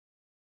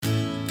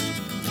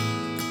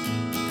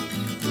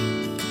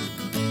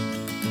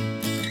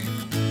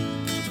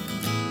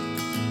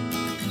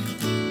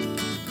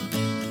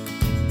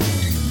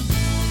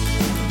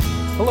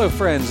Hello,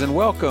 friends, and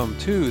welcome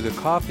to the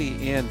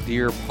Coffee and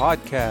Deer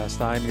podcast.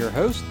 I'm your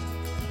host,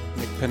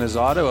 Nick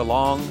Pinizzato.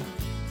 Along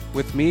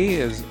with me,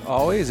 as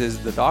always,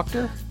 is the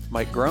doctor,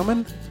 Mike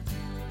Groman.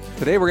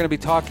 Today, we're going to be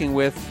talking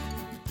with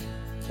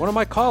one of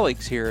my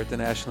colleagues here at the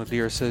National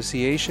Deer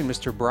Association,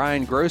 Mr.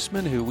 Brian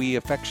Grossman, who we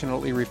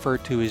affectionately refer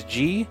to as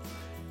G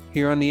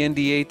here on the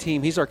NDA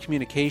team. He's our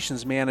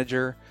communications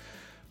manager,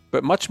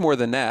 but much more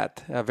than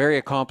that, a very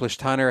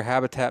accomplished hunter,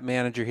 habitat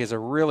manager. He has a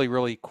really,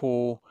 really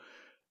cool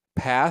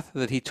path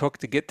that he took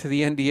to get to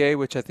the NDA,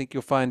 which I think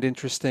you'll find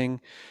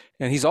interesting.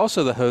 And he's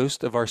also the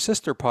host of our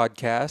sister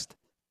podcast,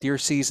 Deer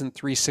Season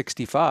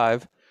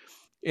 365.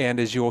 And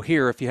as you'll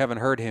hear, if you haven't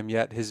heard him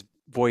yet, his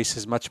voice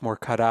is much more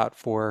cut out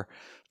for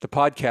the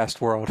podcast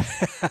world,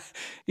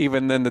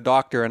 even than the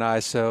doctor and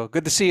I. So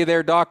good to see you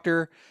there,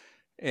 doctor.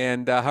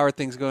 And how are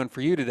things going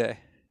for you today?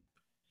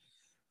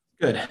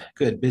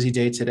 Good. Busy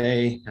day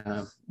today,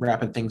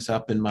 wrapping things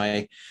up in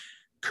my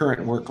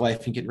current work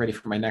life and getting ready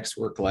for my next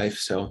work life.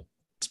 So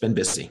it's been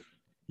busy.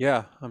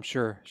 Yeah, I'm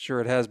sure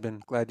it has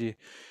been. Glad you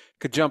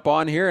could jump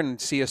on here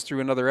and see us through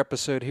another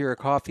episode here at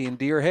Coffee and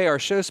Deer. Hey, our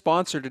show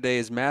sponsor today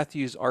is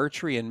Mathews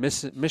Archery and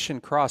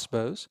Mission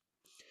Crossbows.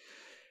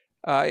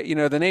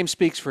 The name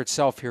speaks for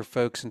itself here,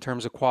 folks, in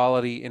terms of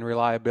quality and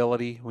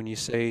reliability. When you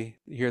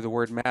hear the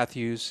word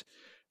Mathews,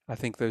 I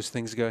think those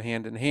things go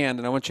hand in hand.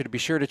 And I want you to be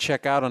sure to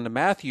check out on the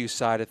Mathews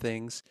side of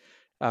things.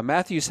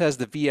 Mathews has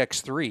the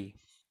VX3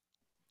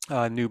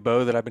 new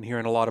bow that I've been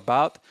hearing a lot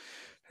about.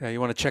 You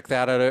want to check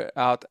that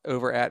out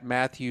over at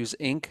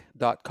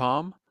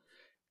MathewsInc.com.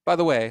 By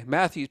the way,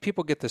 Mathews,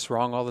 people get this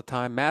wrong all the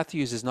time.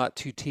 Mathews is not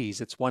two T's,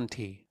 it's one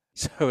T.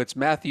 So it's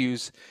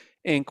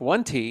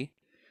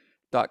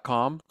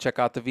MathewsInc1T.com. Check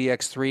out the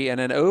VX3. And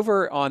then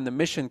over on the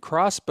Mission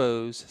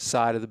Crossbows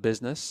side of the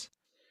business,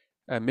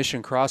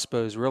 Mission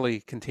Crossbows really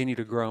continue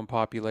to grow in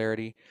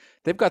popularity.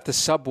 They've got the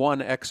Sub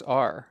 1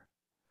 XR,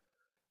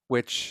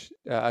 which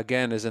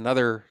again is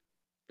another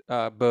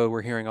bow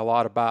we're hearing a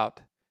lot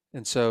about.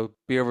 And so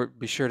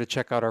be sure to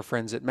check out our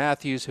friends at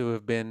Mathews, who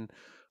have been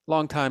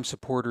longtime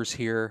supporters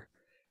here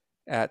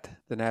at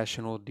the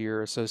National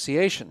Deer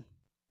Association.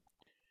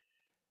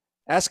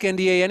 Ask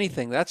NDA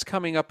Anything. That's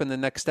coming up in the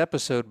next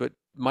episode. But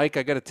Mike,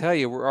 I got to tell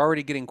you, we're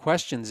already getting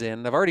questions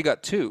in. I've already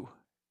got 2.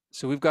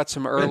 So we've got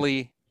some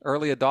early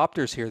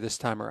adopters here this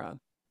time around.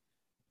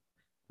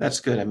 That's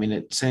good. I mean,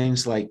 it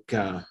seems like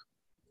that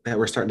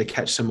we're starting to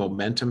catch some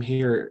momentum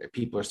here.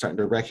 People are starting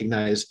to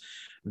recognize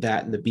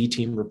that, and the B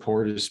team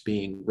report is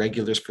being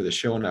regulars for the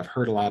show. And I've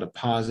heard a lot of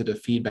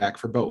positive feedback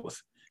for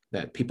both,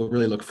 that people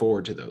really look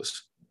forward to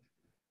those.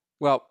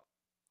 Well,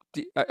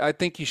 I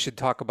think you should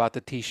talk about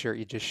the t-shirt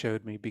you just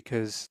showed me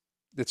because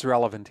it's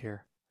relevant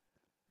here.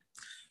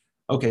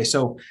 Okay.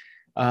 So,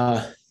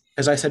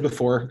 as I said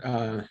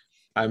before,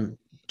 I'm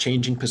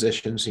changing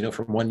positions,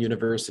 from one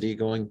university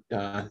going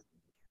to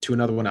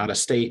another one out of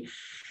state.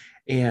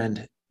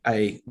 And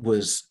I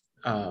was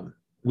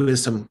with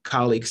some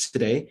colleagues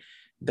today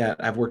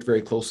that I've worked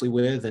very closely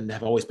with and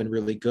have always been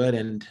really good.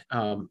 And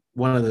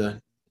one of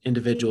the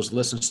individuals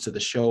listens to the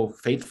show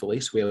faithfully.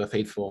 So we have a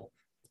faithful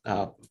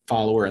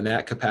follower in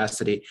that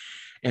capacity.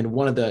 And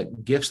one of the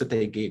gifts that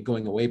they gave,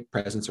 going away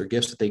presents or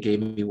gifts that they gave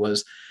me,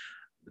 was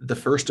the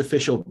first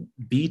official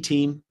B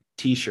team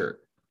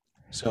t-shirt.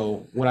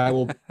 So what I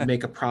will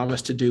make a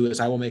promise to do is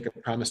I will make a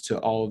promise to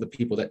all of the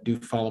people that do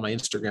follow my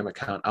Instagram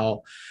account.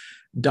 I'll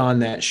don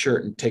that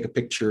shirt and take a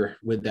picture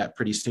with that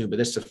pretty soon. But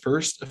it's the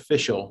first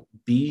official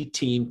B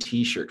team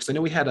t-shirt. Because I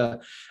know we had a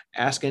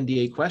Ask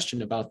NDA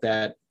question about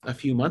that a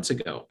few months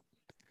ago.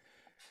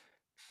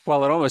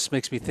 Well, it almost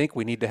makes me think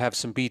we need to have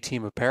some B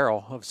team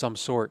apparel of some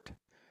sort.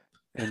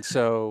 And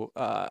so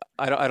I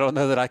don't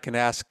know that I can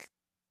ask,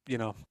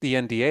 the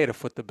NDA to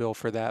foot the bill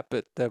for that,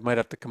 but I might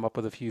have to come up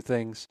with a few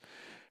things.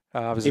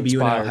 I was Maybe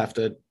inspired. You and I'll have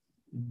to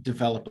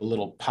develop a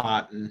little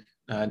pot and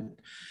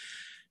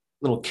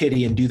little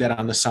kitty and do that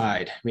on the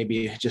side.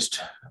 Maybe just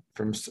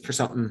for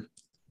something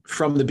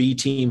from the B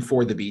team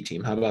for the B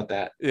team. How about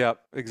that? Yeah,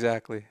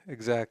 exactly.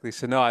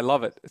 So no, I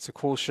love it. It's a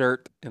cool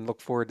shirt and look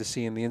forward to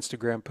seeing the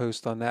Instagram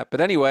post on that. But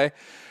anyway,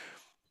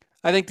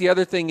 I think the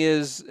other thing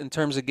is, in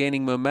terms of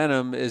gaining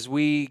momentum, is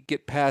we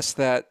get past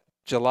that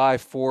July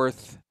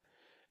 4th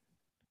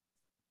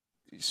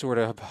sort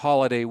of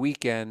holiday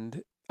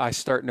weekend, I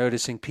start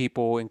noticing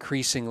people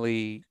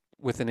increasingly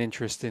with an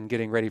interest in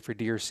getting ready for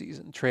deer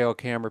season. Trail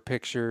camera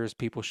pictures,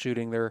 people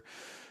shooting their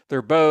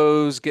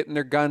bows, getting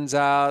their guns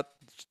out,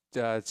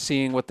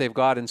 seeing what they've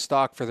got in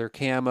stock for their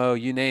camo,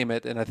 you name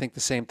it. And I think the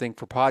same thing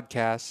for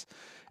podcasts.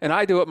 And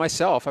I do it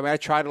myself. I mean, I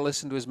try to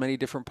listen to as many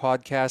different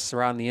podcasts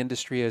around the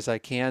industry as I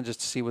can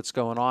just to see what's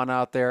going on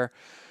out there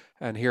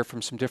and hear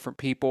from some different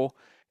people.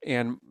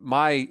 And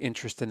my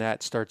interest in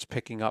that starts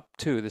picking up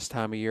too this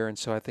time of year. And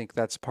so I think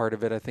that's part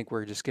of it. I think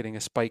we're just getting a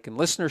spike in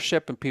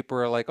listenership and people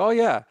are like, oh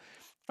yeah,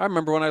 I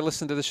remember when I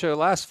listened to the show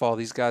last fall,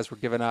 these guys were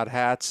giving out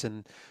hats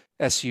and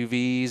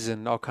SUVs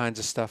and all kinds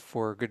of stuff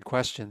for good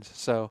questions.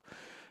 So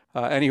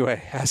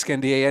anyway, Ask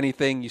NDA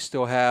Anything. You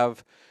still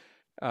have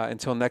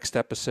until next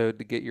episode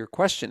to get your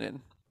question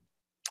in.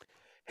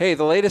 Hey,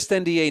 the latest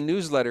NDA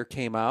newsletter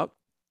came out.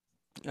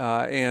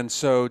 And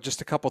so just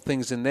a couple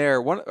things in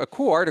there. A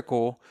cool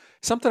article,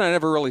 something I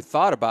never really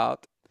thought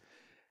about,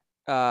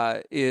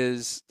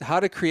 is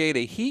how to create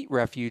a heat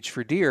refuge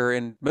for deer.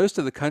 And most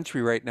of the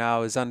country right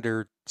now is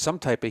under some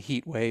type of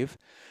heat wave,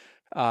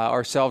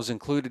 ourselves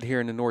included here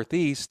in the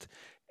Northeast.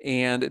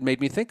 And it made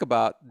me think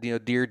about,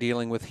 deer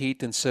dealing with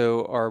heat. And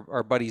so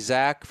our buddy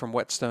Zach from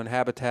Whetstone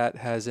Habitat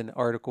has an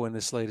article in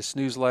this latest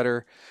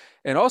newsletter.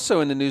 And also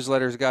in the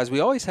newsletters, guys,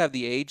 we always have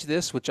the age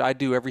this, which I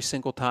do every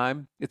single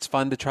time. It's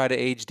fun to try to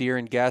age deer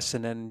and guess,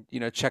 and then,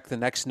 check the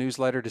next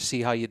newsletter to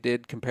see how you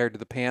did compared to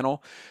the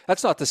panel.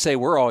 That's not to say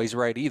we're always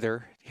right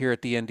either here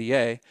at the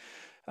NDA.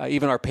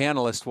 Even our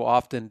panelists will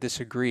often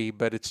disagree,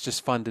 but it's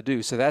just fun to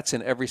do. So that's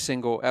in every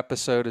single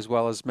episode, as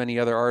well as many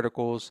other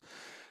articles,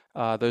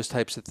 those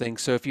types of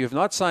things. So if you have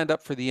not signed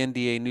up for the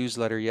NDA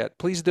newsletter yet,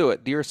 please do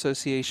it.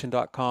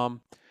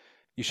 Deerassociation.com.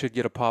 You should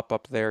get a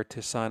pop-up there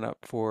to sign up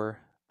for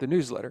the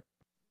newsletter.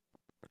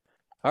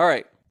 All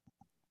right.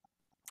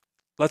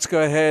 Let's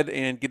go ahead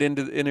and get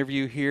into the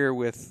interview here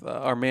with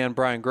our man,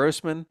 Brian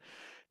Grossman.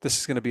 This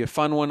is going to be a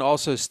fun one.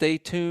 Also, stay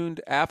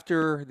tuned.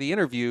 After the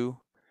interview,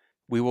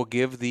 we will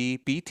give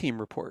the B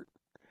team report.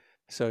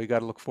 So you got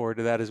to look forward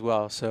to that as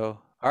well. So,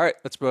 all right,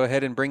 let's go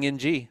ahead and bring in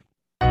G.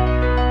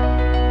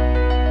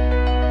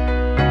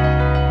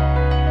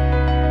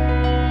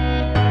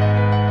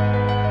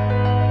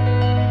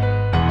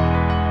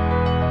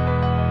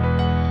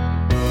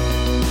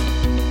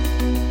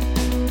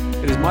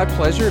 My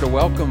pleasure to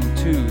welcome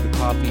to the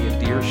Coffee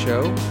and Deer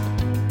Show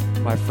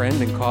my friend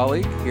and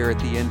colleague here at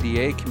the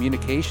NDA,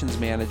 Communications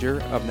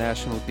Manager of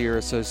National Deer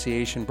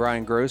Association,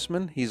 Brian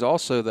Grossman. He's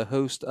also the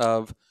host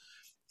of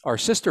our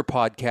sister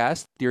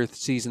podcast, Deer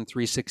Season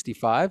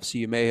 365. So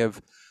you may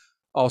have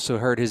also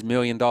heard his $1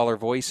 million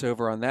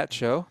voiceover on that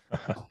show.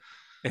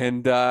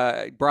 And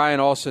Brian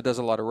also does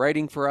a lot of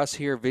writing for us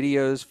here,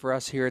 videos for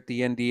us here at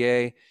the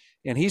NDA.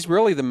 And he's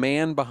really the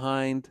man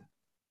behind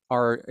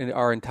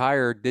our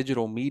entire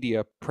digital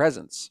media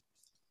presence.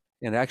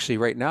 And actually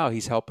right now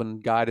he's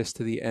helping guide us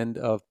to the end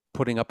of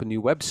putting up a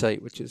new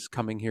website, which is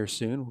coming here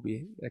soon. We'll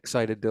be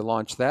excited to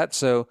launch that.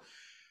 So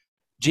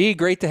G,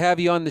 great to have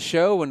you on the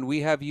show, and we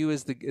have you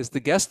as the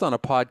guest on a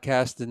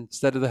podcast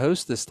instead of the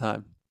host this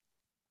time.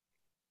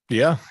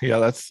 Yeah,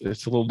 it's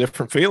a little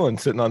different feeling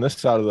sitting on this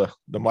side of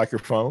the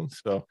microphone.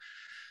 So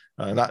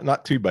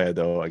not too bad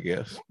though, I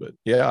guess. But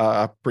yeah,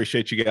 I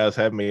appreciate you guys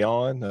having me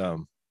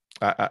on.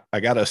 I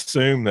got to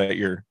assume that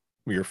your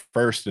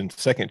first and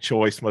second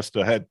choice must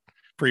have had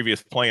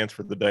previous plans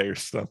for the day or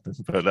something.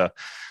 But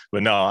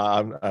no,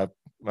 I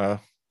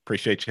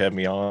appreciate you having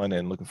me on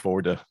and looking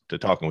forward to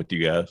talking with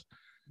you guys.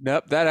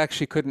 Nope, that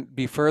actually couldn't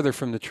be further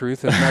from the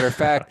truth. As a matter of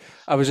fact,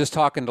 I was just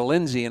talking to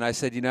Lindsay and I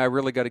said, I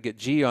really got to get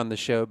G on the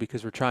show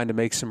because we're trying to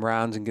make some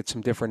rounds and get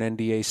some different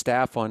NDA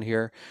staff on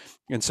here.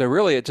 And so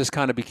really it just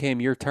kind of became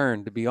your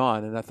turn to be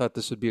on. And I thought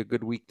this would be a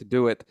good week to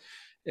do it.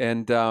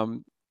 And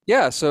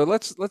yeah, so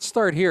let's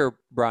start here,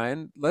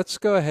 Brian. Let's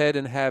go ahead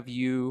and have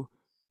you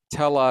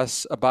tell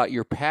us about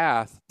your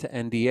path to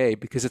NDA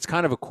because it's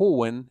kind of a cool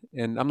one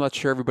and I'm not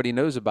sure everybody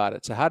knows about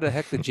it. So how the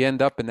heck did you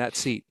end up in that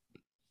seat?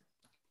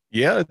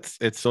 Yeah,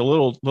 it's a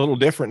little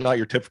different, not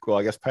your typical,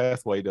 I guess,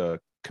 pathway to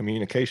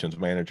communications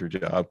manager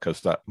job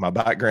because my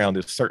background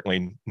is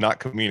certainly not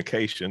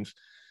communications.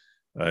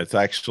 It's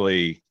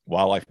actually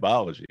wildlife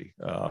biology.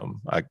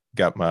 I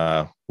got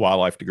my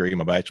wildlife degree,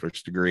 my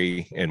bachelor's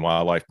degree in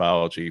wildlife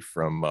biology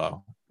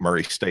from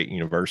Murray State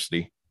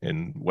University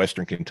in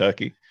Western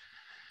Kentucky,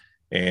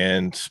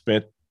 and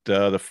spent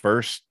the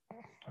first,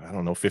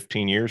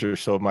 15 years or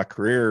so of my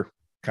career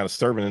kind of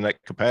serving in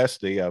that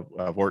capacity.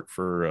 I've worked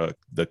for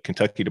the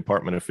Kentucky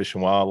Department of Fish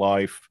and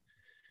Wildlife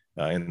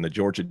and the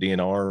Georgia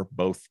DNR,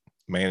 both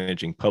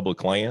managing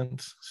public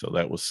lands. So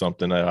that was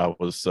something that I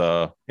was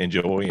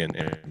enjoying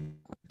and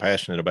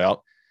passionate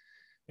about.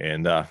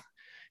 And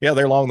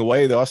there along the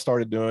way, though, I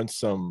started doing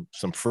some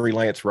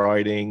freelance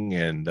writing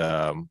and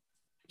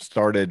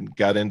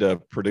got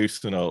into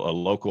producing a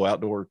local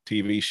outdoor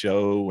TV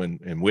show.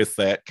 And with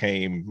that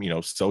came,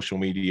 social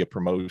media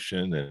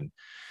promotion and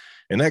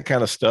that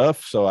kind of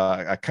stuff. So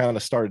I kind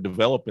of started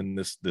developing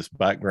this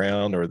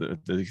background or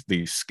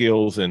the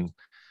skills in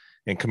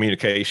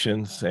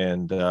communications.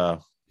 And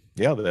the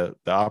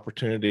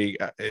opportunity,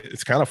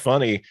 it's kind of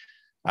funny.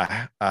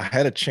 I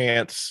had a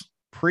chance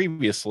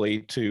previously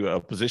to a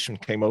position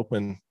came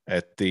open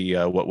at the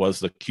what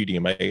was the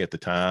QDMA at the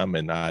time,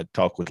 and I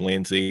talked with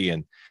Lindsay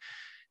and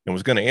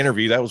was going to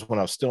interview. That was when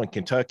I was still in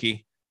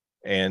Kentucky,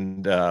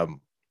 and I'd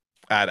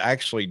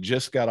actually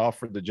just got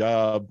offered the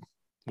job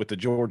with the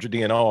Georgia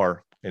DNR,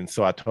 and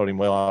so I told him,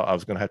 well, I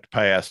was going to have to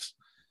pass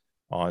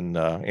on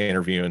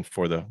interviewing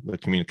for the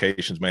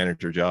communications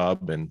manager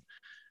job. And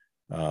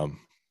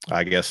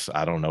I guess,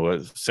 I don't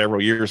know,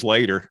 several years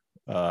later,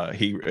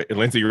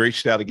 Lindsay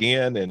reached out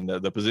again, and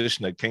the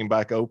position had came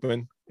back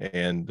open,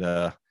 and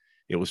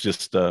it was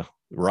just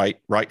right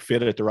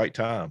fit at the right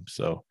time.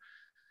 So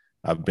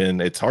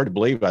it's hard to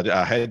believe.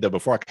 I had to,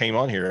 before I came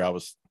on here,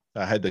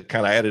 I had to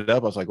kind of add it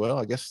up. I was like, well,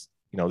 I guess,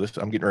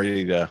 I'm getting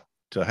ready to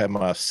to have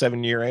my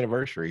 7-year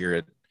anniversary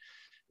here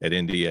at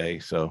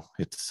NDA. So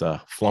it's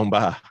flown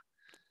by.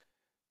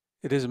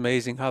 It is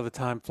amazing how the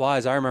time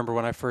flies. I remember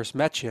when I first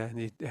met you, and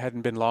it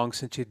hadn't been long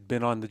since you'd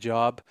been on the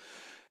job.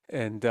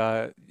 And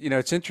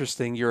it's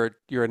interesting. You're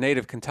a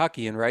native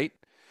Kentuckian, right?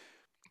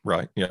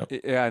 Right. Yeah.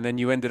 Yeah, and then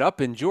you ended up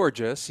in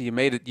Georgia, so you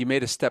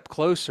made a step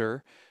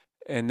closer,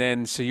 and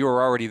then so you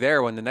were already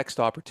there when the next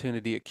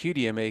opportunity at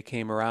QDMA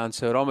came around.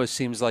 So it almost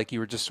seems like you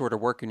were just sort of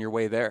working your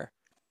way there.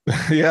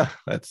 Yeah,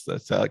 that's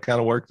how it kind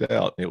of worked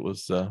out.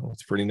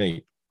 It's pretty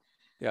neat.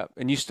 Yeah,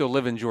 and you still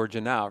live in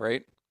Georgia now,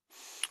 right?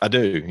 I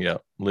do. Yeah,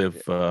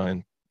 live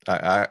in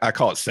I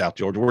call it South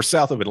Georgia. We're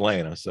south of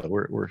Atlanta, so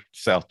we're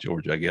South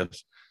Georgia, I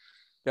guess.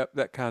 Yep,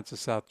 that counts as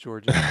South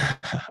Georgia.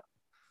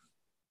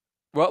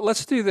 Well,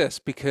 let's do this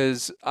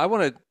because I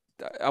want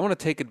to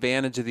take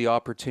advantage of the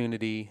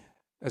opportunity.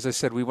 As I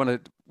said,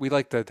 we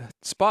like to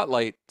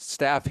spotlight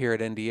staff here at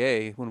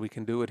NDA when we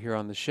can do it here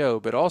on the show,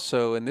 but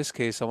also in this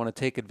case, I want to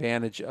take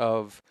advantage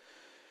of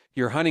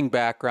your hunting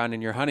background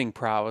and your hunting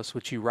prowess,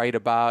 which you write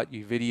about,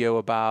 you video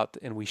about,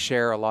 and we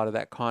share a lot of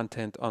that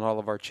content on all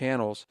of our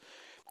channels.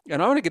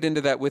 And I want to get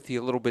into that with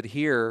you a little bit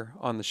here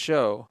on the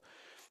show.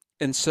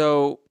 And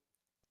so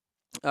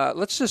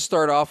let's just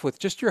start off with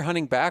just your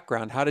hunting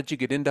background. How did you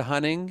get into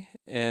hunting?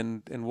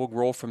 And we'll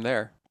roll from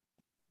there.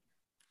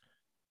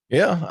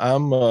 Yeah,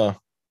 I'm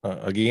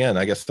again,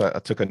 I guess I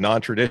took a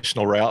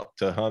non-traditional route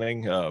to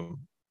hunting.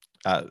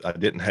 I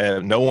didn't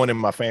have no one in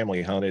my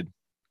family hunted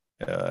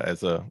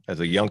as a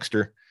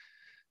youngster.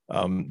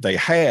 I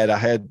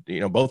had,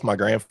 both my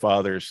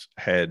grandfathers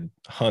had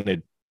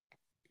hunted,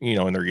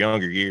 in their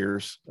younger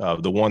years.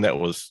 The one that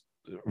was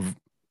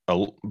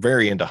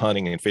very into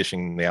hunting and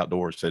fishing in the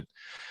outdoors had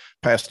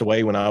passed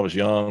away when I was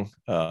young.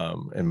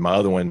 And my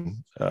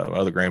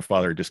other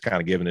grandfather had just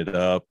kind of given it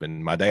up.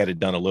 And my dad had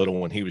done a little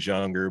when he was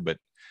younger, but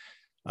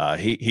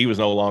he was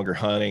no longer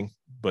hunting.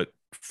 But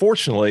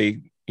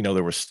fortunately,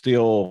 there was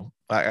still,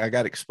 I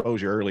got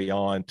exposure early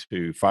on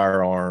to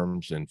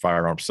firearms and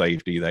firearm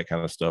safety, that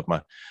kind of stuff.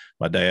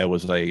 My dad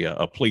was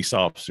a police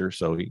officer,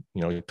 so he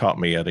taught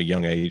me at a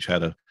young age how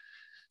to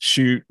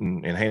shoot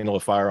and handle a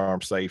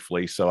firearm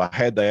safely. So I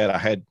had that. I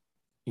had,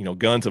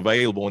 guns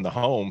available in the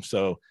home.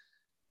 So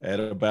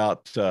at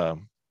about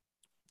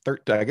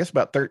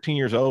about 13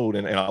 years old,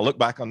 and I look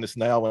back on this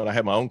now when I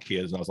had my own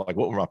kids, and I was like,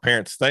 what were my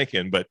parents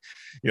thinking? But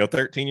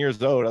 13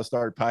 years old, I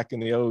started packing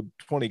the old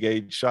 20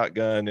 gauge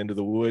shotgun into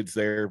the woods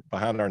there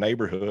behind our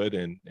neighborhood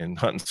and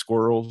hunting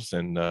squirrels.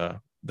 And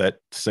that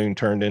soon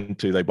turned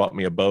into, they bought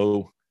me a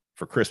bow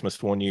for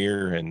Christmas one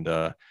year,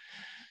 and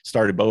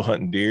started bow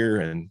hunting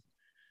deer, and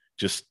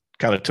just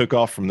kind of took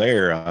off from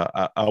there.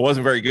 I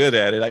wasn't very good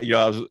at it.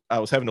 I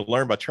was having to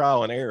learn by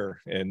trial and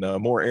error, and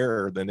more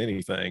error than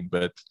anything.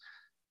 But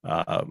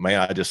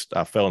man,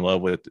 I fell in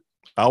love with it.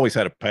 I always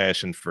had a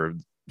passion for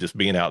just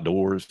being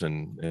outdoors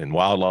and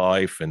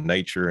wildlife and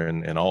nature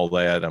and all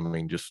that. I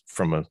mean, just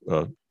from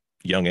a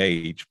young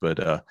age.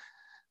 But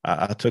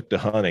I took to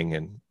hunting,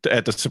 and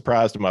at the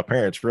surprise to my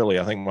parents, really,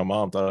 I think my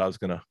mom thought I was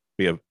going to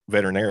be a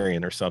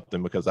veterinarian or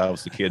something because I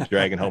was the kid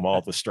dragging home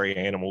all the stray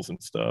animals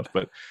and stuff.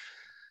 But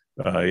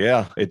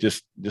yeah, it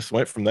just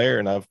went from there,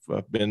 and I've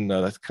been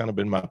that's kind of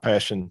been my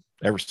passion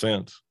ever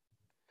since.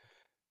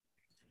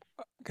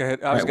 Go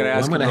ahead. I was going to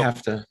ask. I'm going to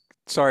have to.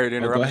 Sorry to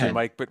interrupt you,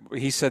 Mike, but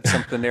he said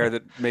something there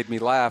that made me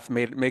laugh.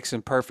 Makes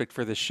him perfect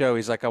for the show.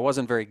 He's like, I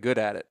wasn't very good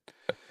at it,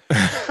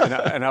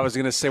 and I was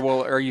going to say,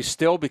 well, are you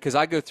still? Because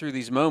I go through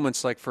these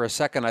moments, like for a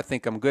second, I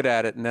think I'm good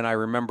at it, and then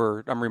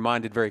I'm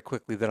reminded very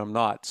quickly that I'm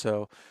not.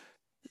 So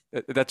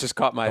that just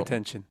caught my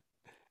attention.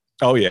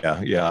 Oh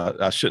yeah.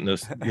 I shouldn't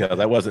have. Yeah,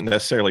 that wasn't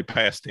necessarily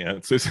past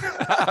tense.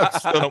 I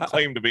still don't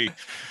claim to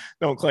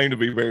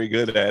be very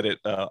good at it.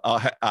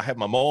 I have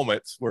my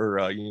moments where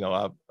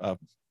I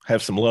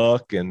have some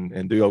luck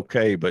and do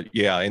okay. But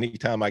yeah,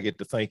 anytime I get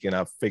to thinking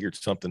I've figured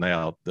something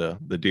out,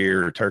 the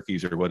deer or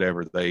turkeys or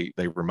whatever, they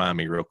remind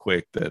me real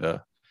quick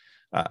that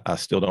I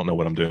still don't know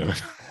what I'm doing.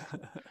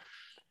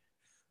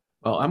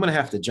 Well, I'm going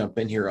to have to jump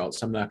in here,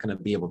 else I'm not going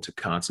to be able to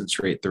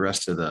concentrate the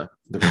rest of the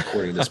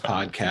recording of this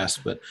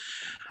podcast. But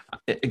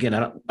again,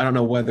 I don't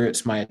know whether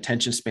it's my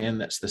attention span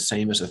that's the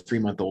same as a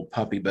 3-month-old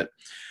puppy, but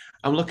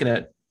I'm looking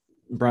at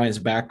Brian's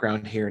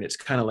background here, and it's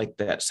kind of like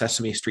that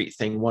Sesame Street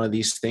thing. One of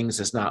these things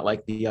is not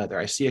like the other.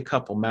 I see a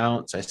couple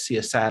mounts, I see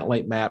a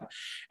satellite map,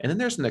 and then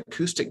there's an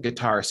acoustic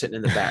guitar sitting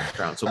in the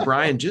background. So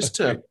Brian, just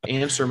to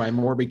answer my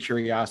morbid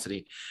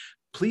curiosity,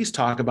 please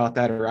talk about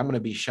that, or I'm going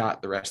to be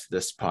shot the rest of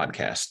this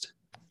podcast.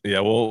 Yeah,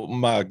 well,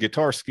 my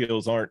guitar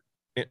skills aren't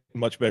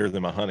much better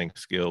than my hunting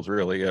skills,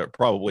 really.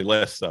 Probably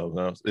less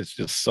so. It's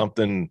just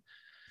something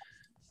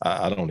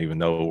I don't even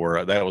know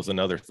where. That was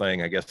another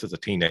thing, I guess, as a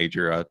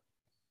teenager. I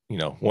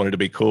wanted to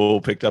be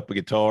cool, picked up a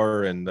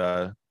guitar and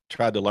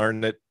tried to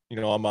learn it,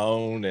 on my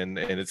own. And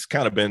it's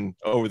kind of been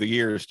over the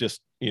years,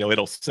 just,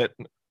 it'll sit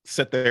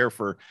there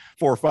for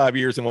 4 or 5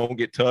 years and won't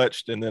get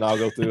touched. And then I'll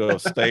go through a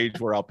stage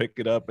where I'll pick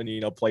it up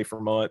and, play for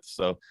months.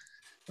 So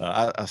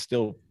I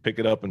still pick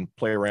it up and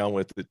play around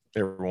with it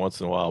every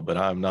once in a while, but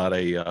I'm not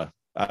a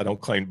I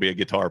don't claim to be a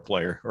guitar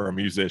player or a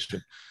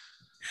musician.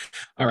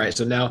 All right.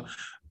 So now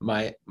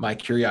my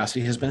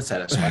curiosity has been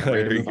satisfied. I'm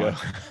ready There to you move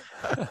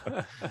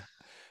go.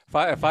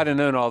 on. If I'd have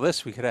known all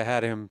this, we could have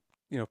had him,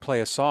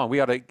 play a song. We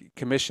ought to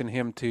commission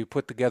him to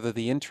put together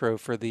the intro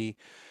for the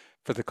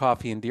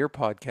Coffee and Deer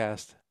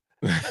podcast.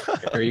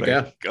 There you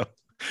go.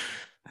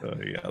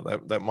 Yeah,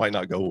 that might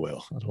not go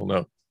well. I don't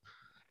know.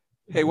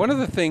 Hey, one of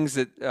the things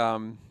that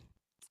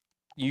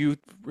you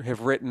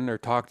have written or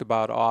talked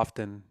about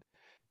often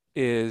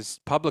is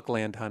public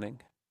land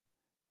hunting,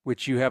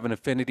 which you have an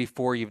affinity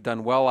for. You've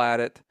done well at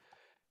it.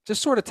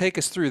 Just sort of take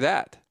us through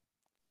that.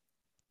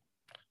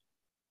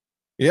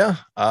 Yeah,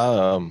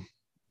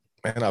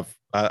 man,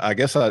 I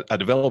guess I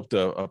developed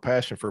a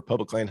passion for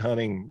public land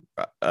hunting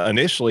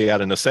initially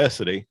out of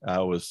necessity.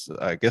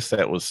 I guess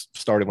that was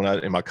started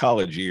when in my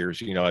college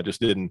years. I just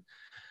didn't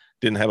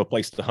have a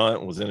place to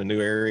hunt. Was in a new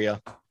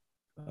area,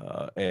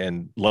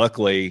 and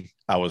luckily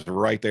I was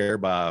right there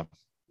by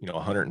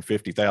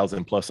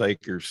 150,000 plus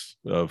acres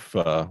of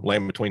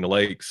land between the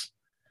lakes.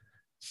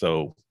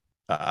 So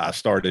I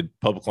started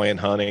public land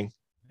hunting,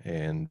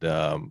 and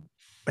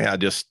man,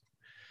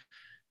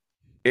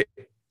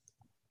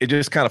 it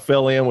just kind of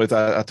fell in with,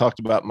 I talked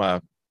about my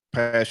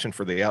passion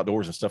for the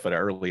outdoors and stuff at an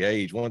early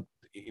age.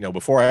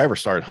 Before I ever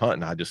started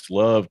hunting, I just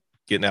loved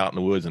getting out in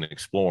the woods and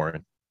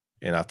exploring.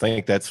 And I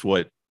think that's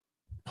what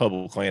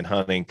public land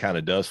hunting kind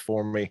of does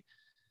for me.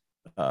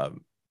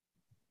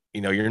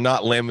 You're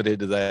not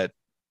limited to that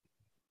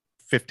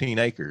 15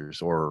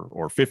 acres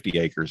or 50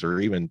 acres or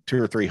even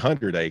 200 or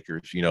 300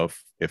 acres.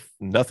 If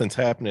nothing's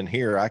happening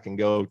here, I can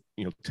go,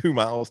 2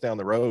 miles down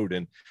the road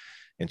and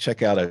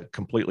check out a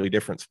completely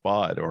different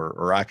spot,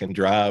 or I can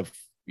drive,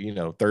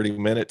 30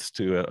 minutes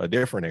to a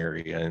different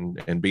area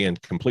and be in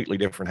completely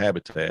different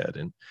habitat.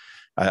 And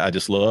I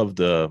just love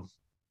the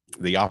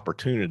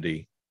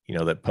opportunity,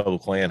 that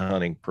public land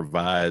hunting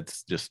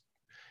provides. Just,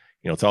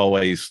 it's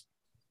always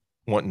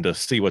wanting to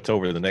see what's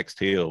over the next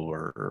hill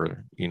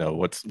or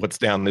what's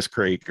down this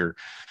creek, or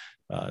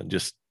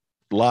just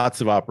lots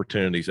of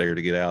opportunities there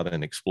to get out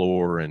and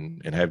explore and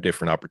have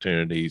different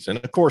opportunities. And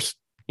of course,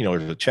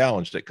 there's a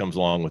challenge that comes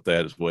along with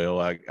that as well.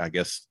 I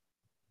guess,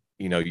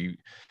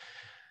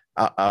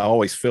 I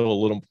always feel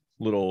a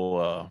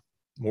little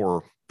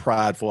more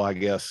prideful, I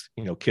guess,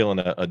 killing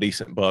a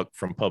decent buck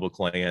from public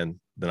land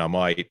than I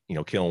might,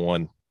 killing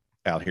one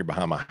out here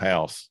behind my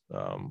house.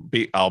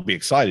 I'll be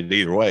excited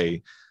either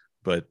way,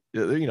 but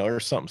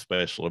there's something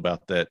special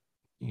about that,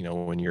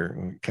 when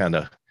you're kind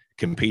of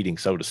competing,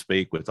 so to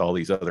speak, with all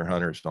these other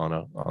hunters on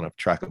a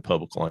tract of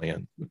public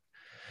land.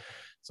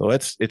 So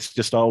it's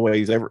just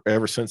always,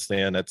 ever since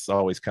then, that's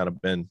always kind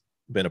of been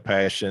a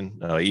passion.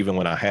 Even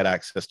when I had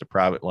access to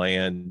private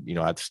land,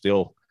 I'd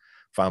still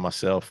find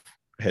myself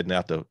heading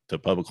out to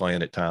public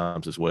land at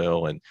times as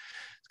well. And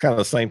it's kind of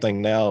the same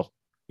thing now.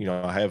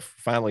 I have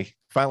finally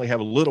have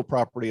a little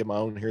property of my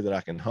own here that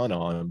I can hunt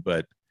on,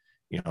 but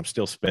I'm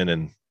still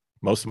spending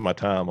most of my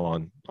time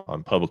on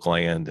public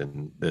land,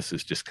 and this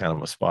is just kind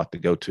of a spot to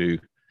go to,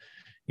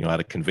 out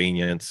of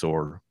convenience,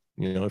 or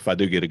if I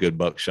do get a good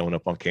buck showing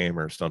up on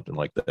camera or something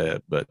like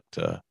that. But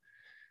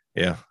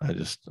yeah, I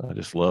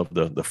just love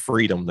the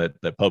freedom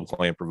that public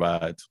land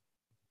provides.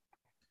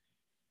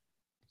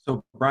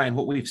 So Brian,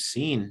 what we've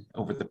seen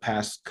over the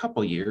past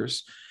couple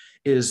years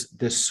is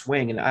this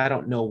swing, and I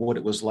don't know what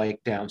it was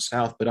like down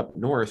south, but up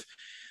north,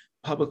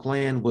 public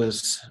land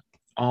was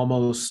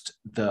almost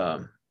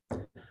the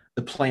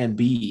plan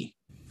B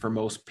for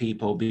most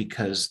people,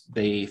 because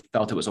they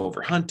felt it was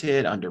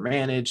overhunted,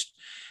 undermanaged,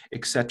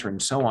 et cetera,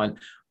 and so on.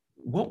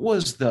 What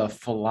was the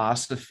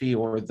philosophy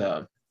or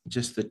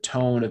just the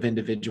tone of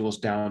individuals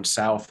down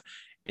south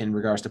in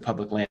regards to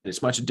public land?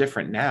 It's much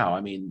different now.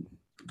 I mean,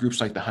 groups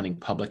like the Hunting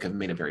Public have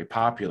made it very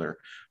popular,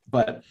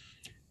 but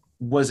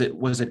was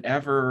it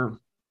ever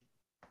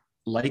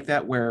like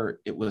that, where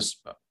it was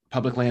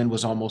public land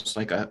was almost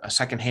like a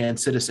secondhand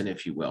citizen,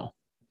 if you will?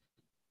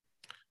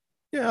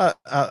 Yeah,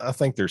 I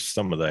think there's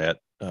some of that.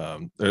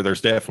 There's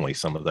definitely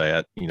some of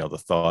that,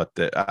 the thought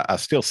that I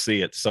still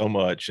see it so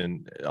much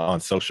and on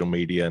social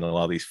media and a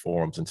lot of these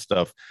forums and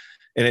stuff.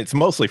 And it's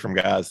mostly from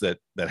guys that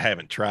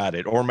haven't tried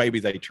it, or maybe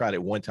they tried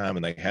it one time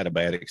and they had a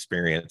bad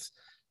experience.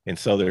 And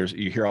so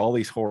you hear all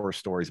these horror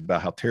stories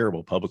about how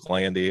terrible public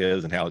land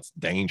is and how it's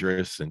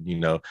dangerous, and,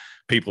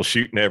 people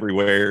shooting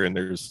everywhere, and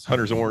there's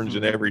hunter's orange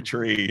in every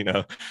tree,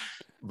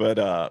 but,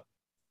 I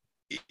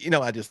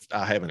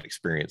haven't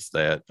experienced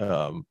that.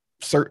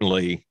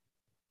 Certainly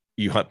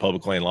you hunt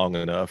public land long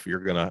enough, you're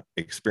going to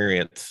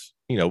experience,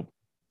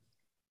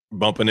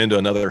 bumping into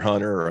another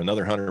hunter or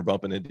another hunter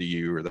bumping into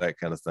you or that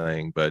kind of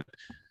thing. But,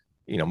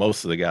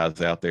 most of the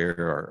guys out there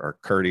are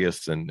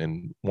courteous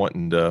and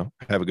wanting to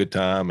have a good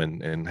time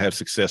and have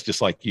success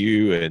just like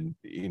you. And,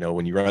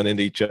 when you run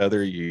into each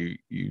other, you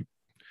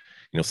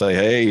say,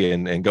 hey,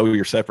 and go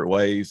your separate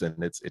ways.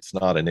 And it's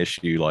not an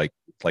issue like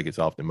it's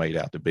often made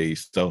out to be.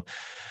 So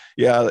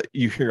yeah,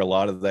 you hear a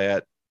lot of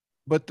that,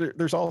 but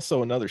there's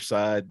also another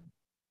side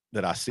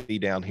that I see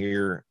down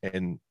here.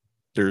 And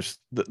there's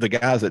the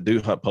guys that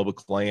do hunt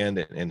public land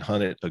and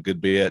hunt it a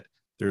good bit.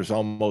 there's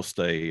almost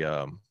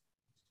a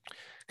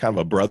kind of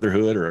a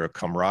brotherhood or a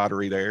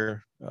camaraderie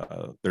there.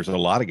 There's a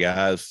lot of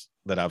guys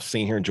that I've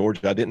seen here in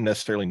Georgia. I didn't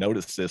necessarily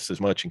notice this as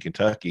much in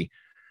Kentucky.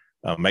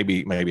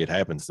 Maybe it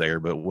happens there,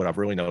 but what I've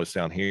really noticed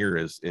down here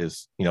is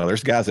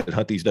there's guys that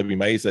hunt these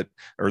WMAs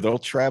or they'll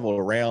travel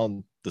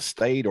around the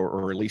state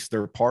or at least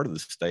they're part of the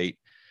state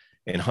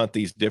and hunt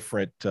these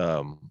different.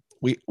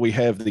 We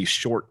have these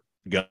short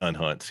gun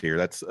hunts here.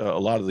 That's a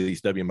lot of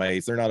these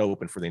WMAs. They're not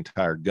open for the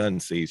entire gun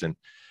season,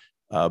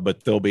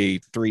 but there'll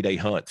be 3-day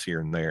hunts here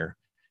and there.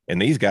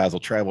 And these guys will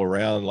travel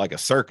around like a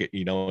circuit,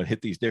 and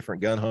hit these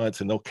different gun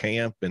hunts, and they'll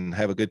camp and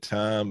have a good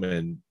time.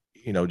 And,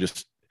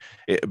 just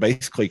it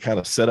basically kind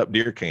of set up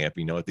deer camp,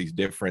 at these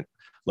different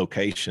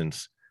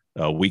locations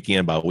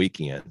weekend by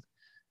weekend.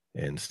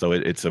 And so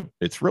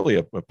it's really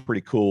a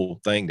pretty cool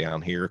thing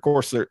down here. Of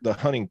course, the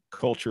hunting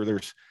culture,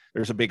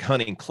 there's a big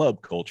hunting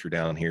club culture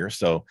down here.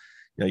 So,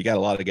 you got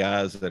a lot of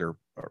guys that are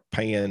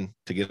paying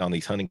to get on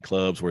these hunting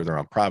clubs where they're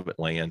on private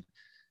land.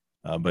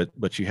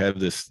 But you have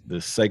this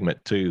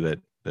segment too that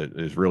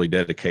is really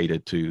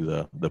dedicated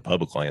to the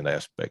public land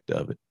aspect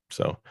of it.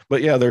 So,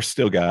 but yeah, there's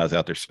still guys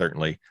out there.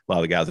 Certainly, a lot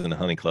of the guys in the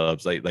hunting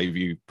clubs, they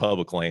view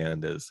public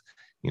land as,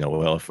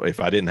 well, if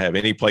I didn't have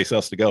any place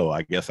else to go,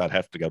 I guess I'd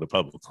have to go to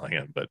public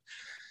land.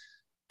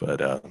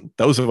 But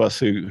those of us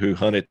who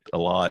hunt it a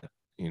lot,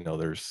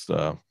 there's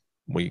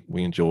we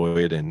enjoy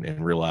it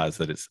and realize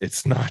that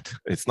it's not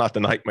the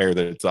nightmare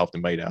that it's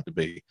often made out to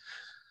be.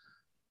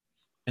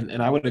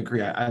 And I would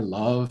agree. I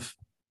love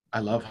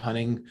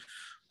hunting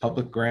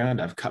public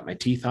ground. I've cut my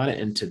teeth on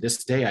it, and to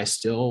this day, it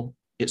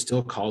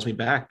still calls me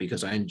back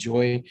because I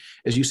enjoy,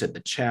 as you said, the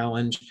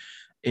challenge.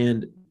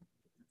 And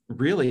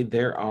really,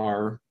 there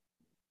are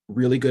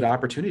really good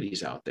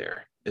opportunities out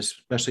there,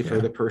 especially for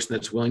the person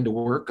that's willing to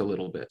work a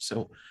little bit.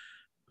 So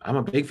I'm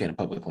a big fan of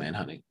public land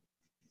hunting.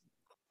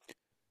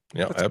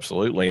 Yeah,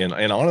 absolutely.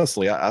 And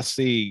honestly, I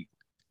see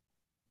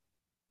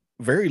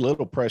very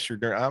little pressure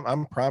during.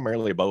 I'm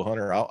primarily a bow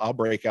hunter. I'll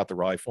break out the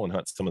rifle and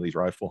hunt some of these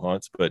rifle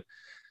hunts, but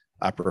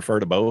I prefer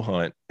to bow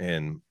hunt.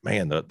 And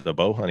man, the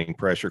bow hunting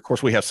pressure. Of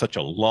course, we have such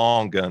a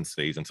long gun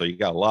season, so you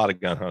got a lot of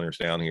gun hunters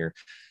down here.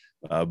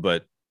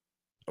 But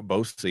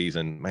bow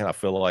season, man, I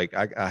feel like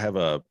I have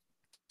a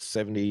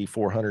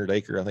 7,400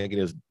 acre, I think it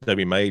is,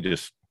 WMA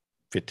just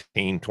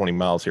 15, 20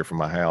 miles here from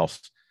my house,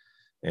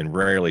 and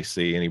rarely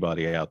see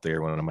anybody out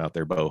there when I'm out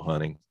there bow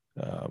hunting.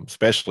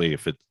 Especially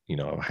if it,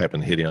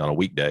 happen to hit in on a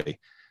weekday,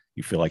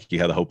 you feel like you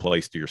have the whole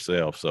place to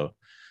yourself. So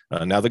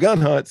now the gun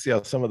hunts,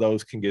 some of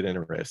those can get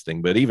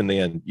interesting, but even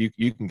then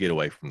you can get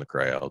away from the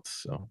crowds.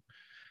 So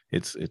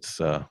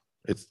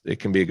it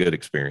can be a good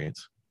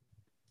experience.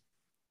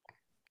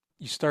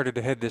 You started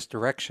to head this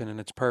direction, and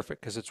it's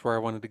perfect because it's where I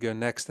wanted to go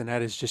next. And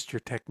that is just your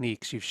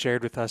techniques. You've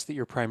shared with us that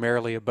you're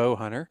primarily a bow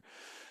hunter,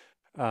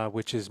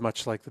 which is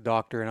much like the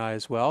doctor and I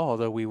as well,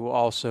 although we will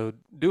also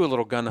do a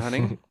little gun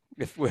hunting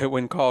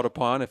when called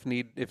upon, if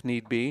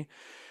need be.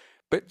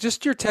 But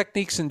just your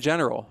techniques in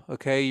general.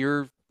 Okay.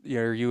 Are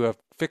you a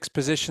fixed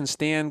position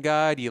stand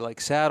guy? Do you like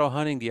saddle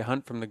hunting? Do you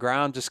hunt from the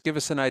ground? Just give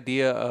us an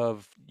idea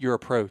of your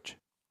approach.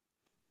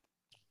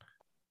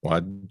 Well,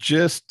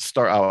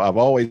 I've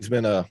always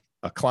been a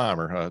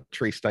climber, a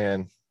tree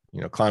stand,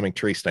 climbing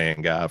tree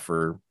stand guy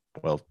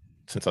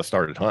since I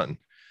started hunting.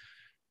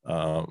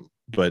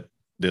 But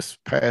this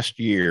past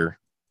year,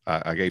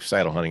 I gave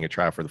saddle hunting a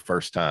try for the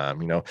first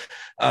time.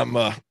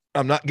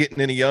 I'm not getting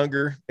any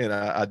younger, and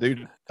I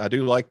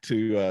do like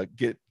to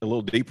get a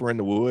little deeper in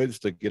the woods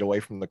to get away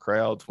from the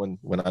crowds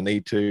when I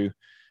need to.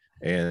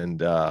 And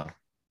the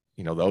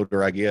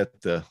older I get,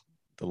 the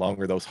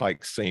longer those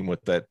hikes seem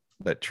with that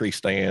tree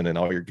stand and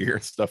all your gear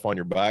and stuff on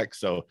your back.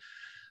 So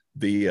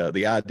the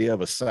idea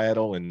of a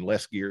saddle and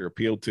less gear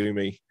appealed to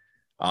me.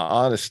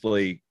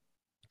 Honestly,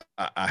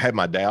 I had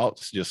my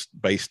doubts just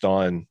based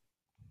on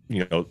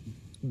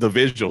the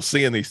visual,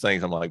 seeing these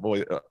things. I'm like,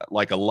 boy,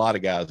 like a lot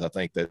of guys, I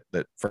think that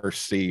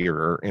first see or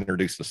are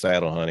introduced to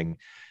saddle hunting,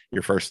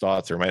 your first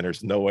thoughts are, man,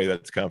 there's no way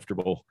that's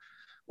comfortable,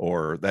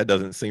 or that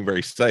doesn't seem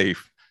very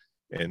safe.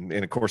 And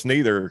of course,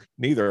 neither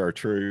are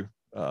true.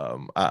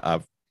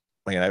 A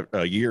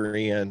year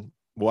in,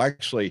 well,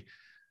 actually,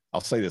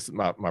 I'll say this,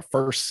 my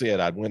first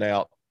sit, I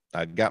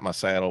got my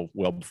saddle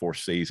well before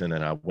season,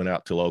 and I went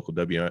out to local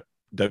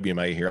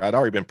WMA here. I'd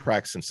already been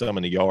practicing some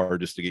in the yard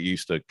just to get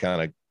used to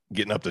kind of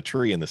getting up the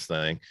tree in this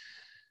thing.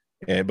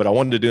 But I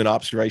wanted to do an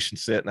observation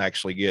set and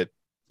actually get,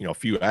 a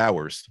few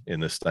hours in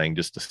this thing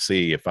just to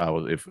see if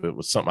it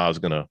was something I was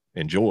going to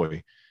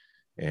enjoy.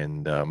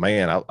 And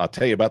man, I'll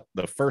tell you, about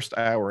the first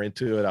hour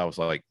into it, I was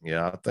like,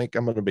 yeah, I think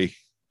I'm going to be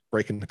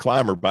breaking the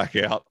climber back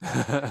out.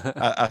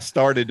 I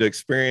started to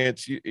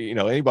experience,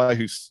 anybody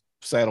who's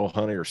saddle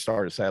hunting or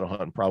started saddle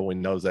hunting probably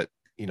knows that,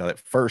 at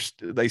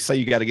first they say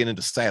you got to get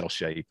into saddle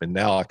shape. And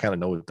now I kind of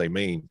know what they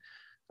mean.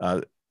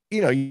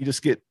 You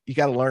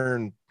got to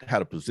learn how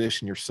to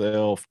position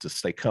yourself to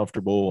stay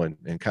comfortable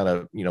and kind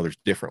of, there's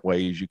different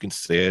ways you can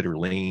sit or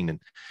lean and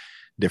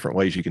different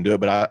ways you can do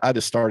it. But I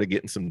just started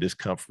getting some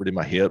discomfort in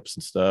my hips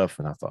and stuff.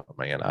 And I thought,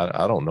 man,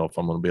 I don't know if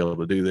I'm going to be able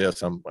to do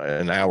this. I'm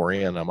an hour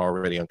in, I'm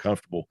already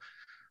uncomfortable.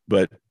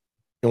 But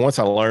once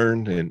I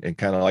learned and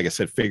kind of, like I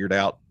said, figured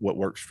out what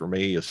works for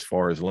me as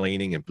far as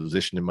leaning and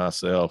positioning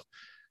myself,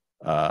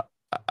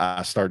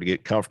 I started to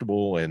get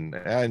comfortable, and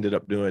I ended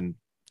up doing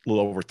a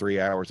little over 3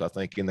 hours, I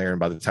think, in there. And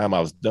by the time I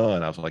was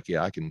done, I was like,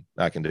 yeah, I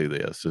can do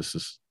this.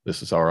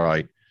 This is all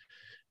right.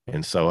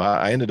 And so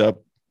I ended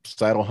up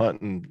saddle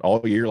hunting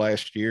all year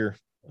last year.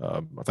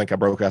 I think I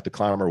broke out the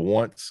climber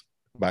once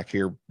back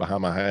here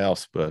behind my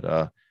house,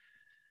 but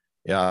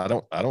yeah,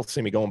 I don't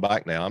see me going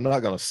back now. I'm not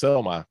going to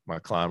sell my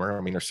climber.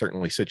 I mean, there's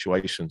certainly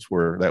situations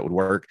where that would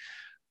work.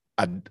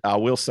 I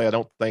will say,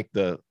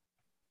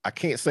 I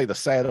can't say the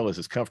saddle is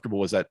as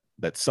comfortable as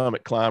that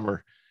Summit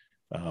climber.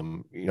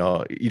 You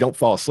know, you don't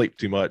fall asleep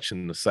too much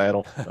in the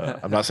saddle.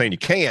 I'm not saying you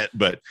can't,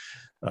 but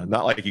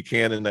not like you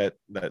can in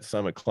that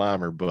Summit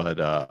climber, but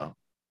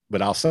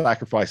I'll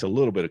sacrifice a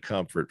little bit of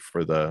comfort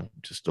for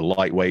just the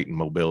lightweight and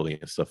mobility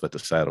and stuff that the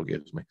saddle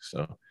gives me.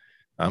 So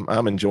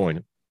I'm enjoying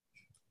it.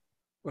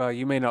 Well,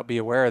 you may not be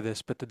aware of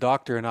this, but the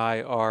doctor and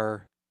I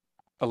are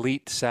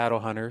elite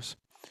saddle hunters.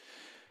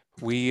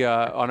 We,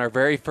 on our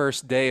very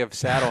first day of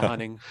saddle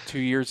hunting 2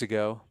 years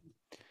ago,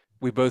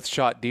 we both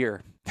shot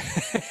deer.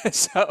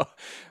 So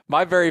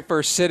my very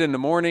first sit in the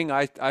morning,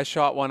 I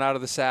shot one out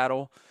of the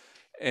saddle,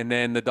 and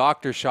then the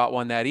doctor shot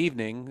one that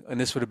evening. And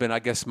this would have been, I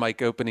guess,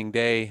 Mike, opening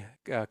day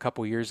a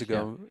couple years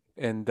ago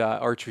in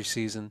archery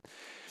season.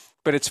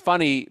 But it's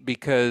funny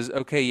because,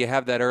 okay, you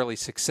have that early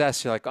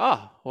success. You're like,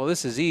 oh, well,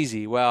 this is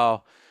easy.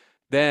 Well,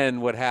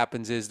 then what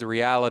happens is the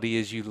reality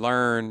is you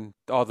learn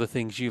all the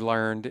things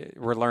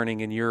we're learning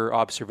in your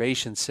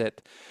observation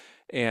sit.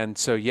 And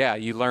so, yeah,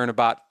 you learn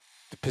about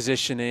the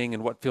positioning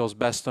and what feels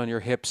best on your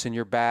hips and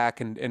your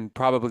back. And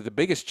probably the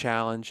biggest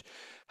challenge,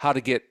 how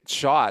to get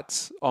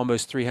shots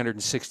almost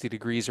 360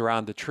 degrees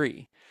around the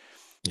tree.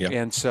 Yeah.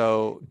 And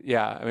so,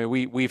 yeah, I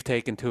mean, we've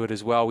taken to it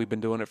as well. We've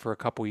been doing it for a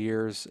couple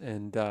years,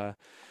 and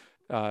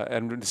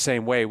in the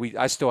same way,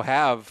 I still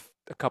have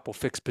a couple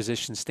fixed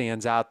position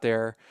stands out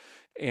there,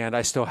 and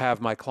I still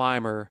have my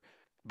climber.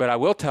 But I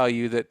will tell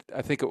you that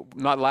I think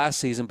not last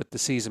season, but the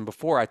season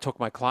before, I took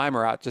my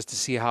climber out just to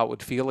see how it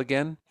would feel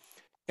again.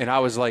 And I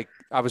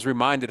was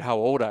reminded how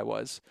old I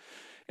was.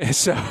 And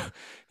so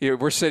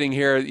we're sitting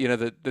here,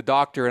 the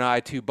doctor and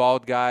I, two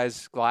bald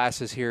guys,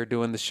 glasses here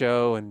doing the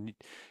show. And,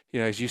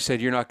 as you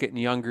said, you're not getting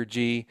younger,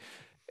 G.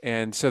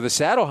 And so the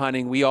saddle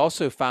hunting we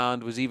also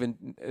found was,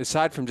 even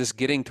aside from just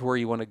getting to where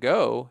you want to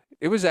go,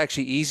 it was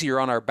actually easier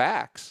on our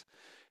backs.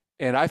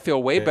 And I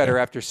feel way better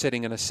after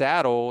sitting in a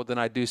saddle than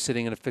I do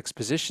sitting in a fixed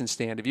position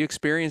stand. Have you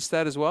experienced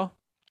that as well?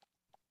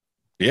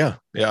 Yeah,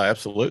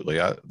 absolutely.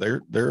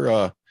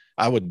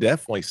 I would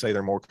definitely say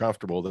they're more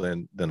comfortable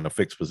than a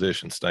fixed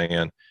position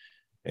stand.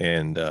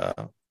 And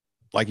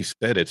like you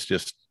said, it's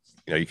just,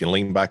 you can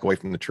lean back away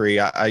from the tree.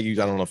 I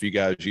don't know if you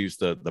guys use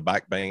the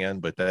back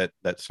band, but that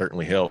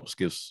certainly helps,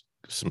 gives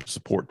some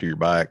support to your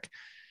back.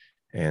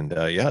 And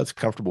it's a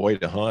comfortable way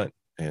to hunt.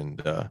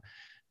 And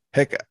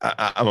heck,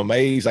 I'm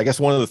amazed. I guess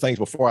one of the things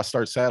before I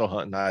started saddle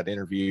hunting, I had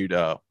interviewed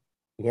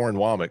Warren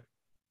Womack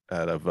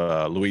out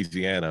of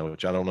Louisiana,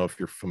 which I don't know if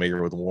you're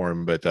familiar with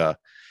Warren, but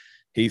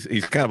he's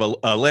kind of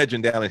a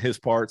legend down in his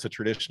parts, a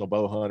traditional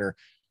bow hunter.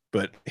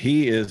 But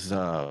he is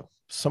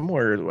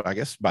somewhere, I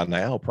guess by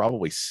now,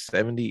 probably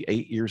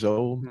 78 years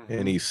old,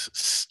 and he's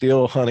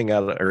still hunting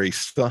out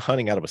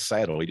of a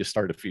saddle. He just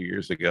started a few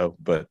years ago,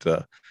 but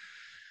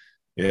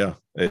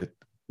it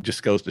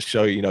just goes to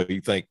show,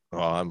 you think, oh,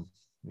 I'm,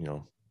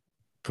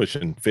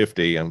 pushing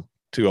 50, I'm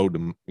too old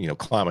to,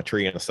 climb a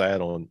tree in a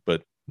saddle.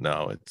 But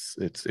no, it's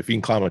if you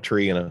can climb a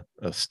tree in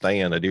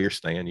a deer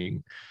stand,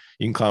 you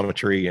can climb a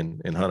tree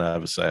and hunt out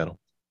of a saddle.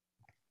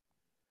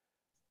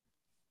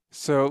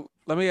 So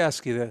let me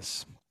ask you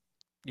this.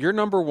 Your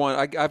number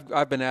one,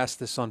 I've been asked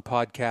this on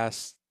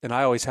podcasts, and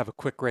I always have a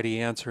quick,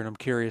 ready answer, and I'm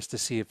curious to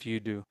see if you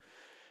do.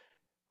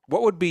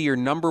 What would be your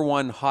number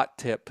one hot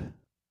tip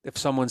if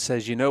someone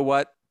says, you know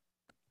what,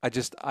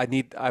 I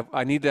need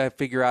to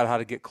figure out how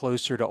to get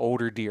closer to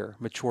older deer,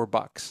 mature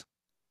bucks?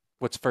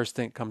 What's the first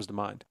thing that comes to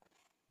mind?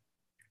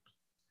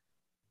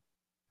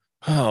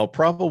 Oh,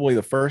 probably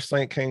the first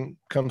thing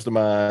comes to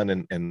mind,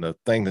 and the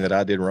thing that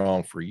I did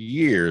wrong for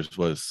years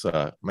was,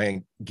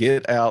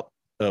 get out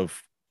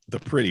of the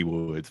pretty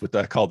woods, what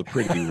I call the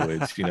pretty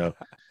woods.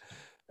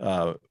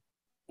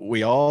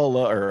 We all,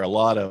 or a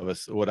lot of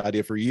us, what I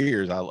did for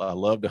years, I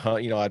love to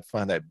hunt. I'd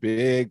find that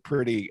big,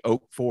 pretty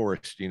oak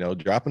forest,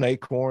 dropping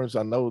acorns.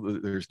 I know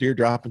there's deer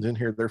droppings in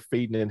here. They're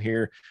feeding in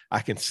here.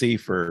 I can see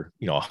for,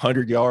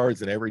 100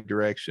 yards in every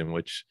direction,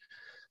 which,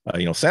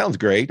 sounds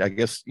great. I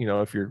guess,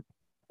 if you're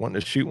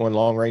wanting to shoot one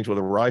long range with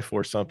a rifle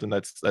or something,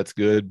 that's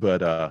good.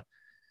 But,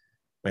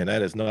 man,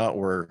 that is not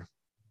where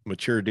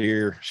mature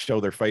deer show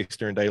their face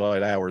during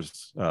daylight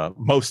hours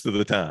most of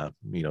the time.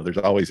 There's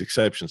always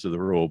exceptions to the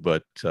rule,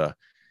 but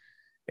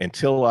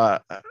until I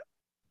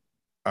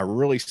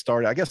really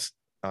started, I guess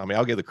I mean,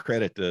 I'll give the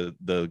credit to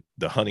the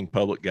hunting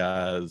public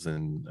guys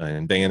and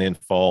Dan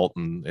Infalt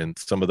and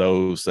some of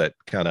those that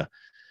kind of,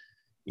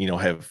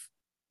 have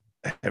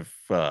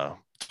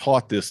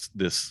taught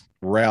this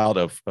route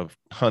of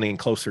hunting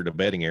closer to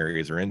bedding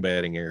areas or in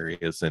bedding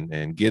areas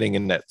and getting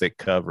in that thick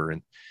cover.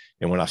 And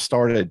when I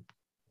started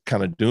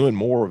kind of doing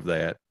more of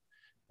that,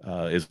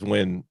 is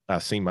when I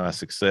see my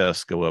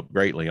success go up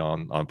greatly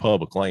on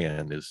public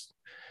land. Is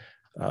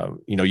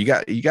you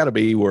got to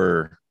be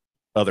where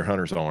other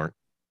hunters aren't,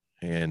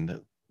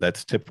 and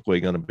that's typically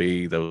going to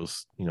be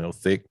those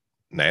thick,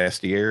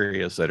 nasty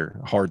areas that are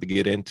hard to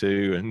get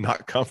into and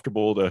not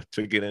comfortable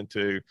to get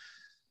into.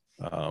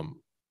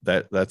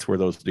 That's where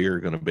those deer are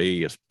going to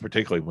be,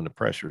 particularly when the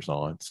pressure's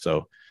on.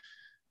 So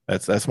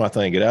that's my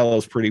thing. Get out of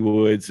those pretty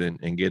woods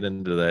and get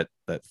into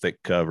that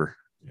thick cover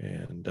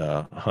and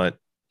hunt,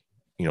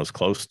 as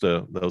close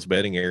to those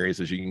bedding areas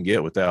as you can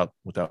get without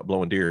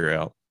blowing deer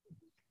out.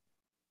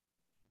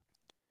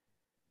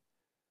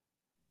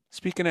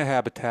 Speaking of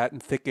habitat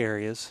and thick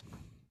areas,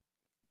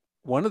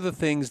 one of the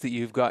things that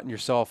you've gotten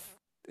yourself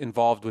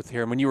involved with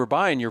here, and when you were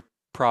buying your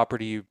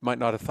property, you might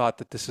not have thought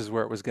that this is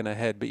where it was going to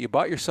head, but you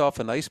bought yourself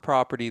a nice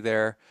property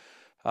there.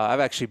 I've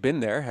actually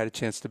been there, had a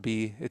chance to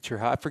be at your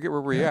house. I forget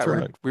where we were at.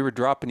 Right. We were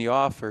dropping you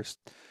off, or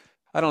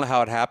I don't know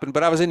how it happened,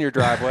 but I was in your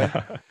driveway.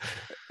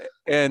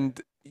 And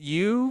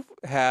you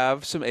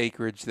have some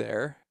acreage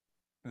there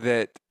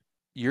that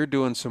you're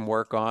doing some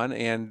work on,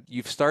 and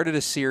you've started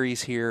a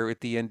series here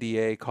at the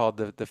NDA called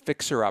the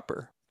Fixer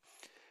Upper.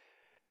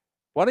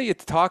 Why don't you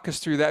talk us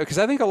through that? Because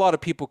I think a lot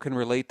of people can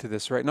relate to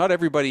this, right? Not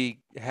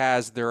everybody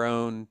has their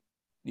own,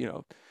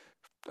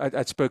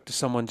 I spoke to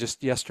someone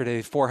just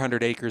yesterday,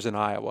 400 acres in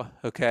Iowa.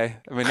 Okay.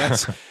 I mean,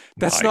 that's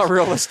Nice. not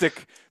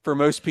realistic for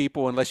most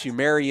people unless you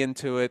marry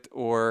into it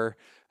or,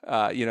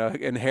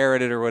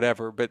 inherit it or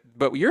whatever.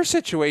 But your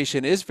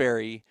situation is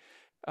very,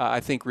 I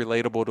think,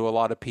 relatable to a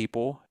lot of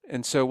people.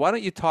 And so why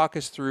don't you talk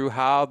us through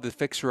how the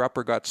Fixer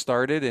Upper got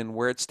started and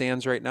where it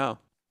stands right now?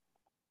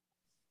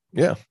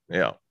 Yeah.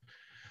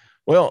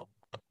 Well,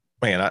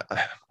 man,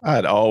 I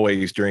had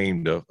always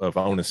dreamed of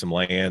owning some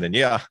land, and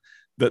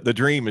the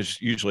dream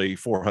is usually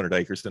 400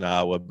 acres in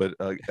Iowa. But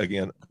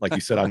again, like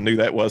you said, I knew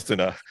that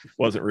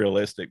wasn't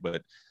realistic.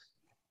 But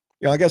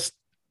I guess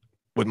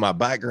with my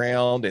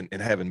background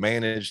and having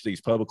managed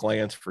these public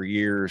lands for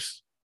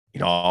years,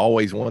 I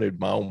always wanted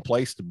my own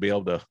place to be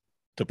able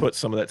to put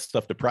some of that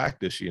stuff to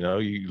practice. You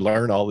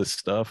learn all this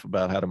stuff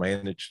about how to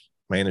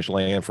manage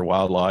land for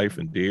wildlife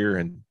and deer,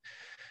 and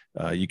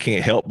you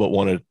can't help but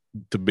want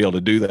to be able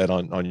to do that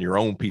on your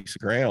own piece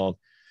of ground.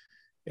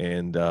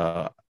 And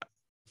I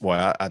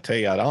tell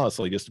you, I'd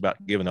honestly just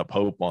about given up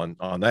hope on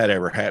that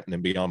ever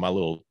happening beyond my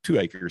little 2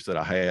 acres that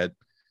I had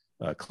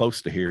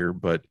close to here.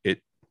 But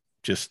it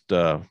just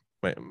through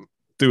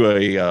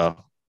a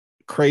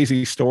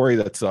crazy story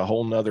that's a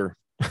whole nother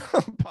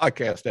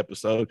podcast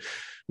episode,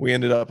 we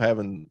ended up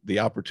having the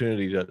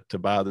opportunity to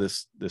buy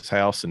this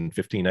house in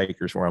 15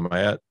 acres where I'm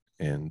at,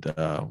 and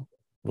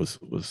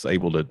was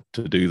able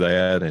to do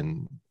that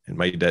and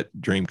made that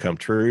dream come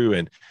true.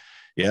 And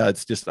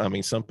it's just, I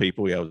mean, some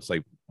people, would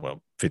say,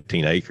 well,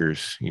 15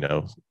 acres,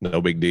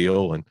 no big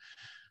deal.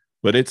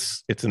 But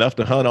it's enough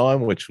to hunt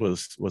on, which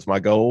was my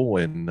goal,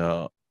 and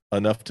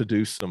enough to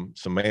do some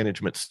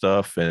management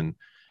stuff. And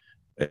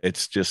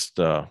it's just,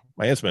 man,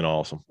 it's been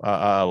awesome.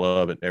 I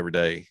love it every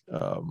day.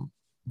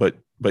 But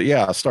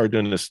I started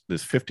doing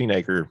this 15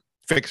 acre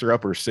Fixer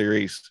Upper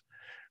series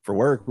for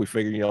work. We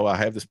figured, I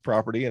have this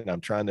property and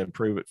I'm trying to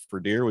improve it for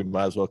deer. We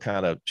might as well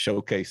kind of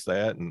showcase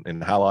that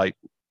and highlight,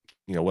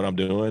 what I'm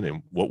doing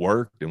and what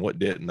worked and what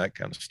didn't, that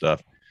kind of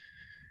stuff.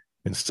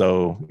 And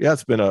so,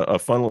 it's been a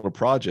fun little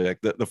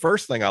project. The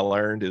first thing I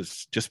learned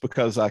is just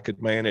because I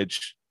could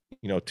manage,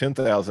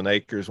 10,000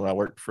 acres when I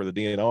worked for the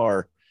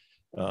DNR,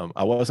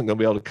 I wasn't going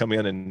to be able to come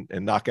in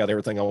and knock out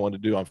everything I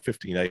wanted to do on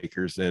 15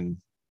 acres in,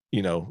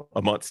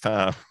 a month's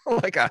time.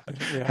 Like I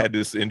had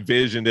this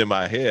envisioned in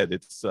my head.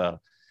 It's,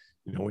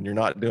 when you're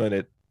not doing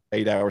it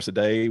 8 hours a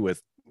day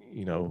with,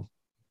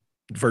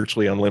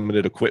 virtually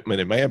unlimited equipment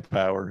and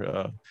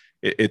manpower,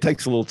 it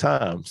takes a little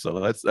time. So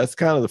that's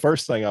kind of the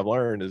first thing I've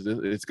learned is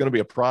it's going to be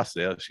a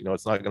process.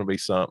 It's not going to be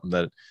something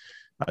that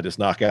I just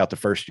knock out the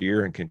first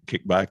year and can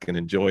kick back and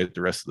enjoy it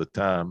the rest of the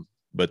time.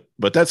 But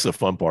that's the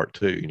fun part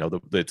too.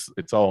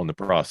 It's all in the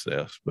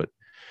process. But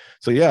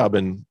so I've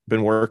been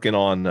working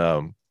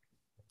on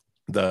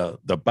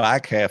the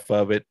back half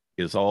of it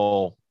is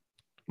all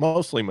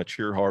mostly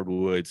mature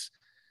hardwoods.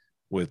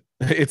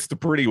 It's the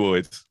pretty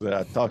woods that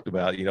I talked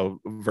about.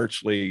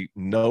 Virtually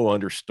no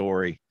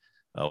understory.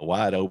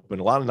 Wide open,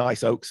 a lot of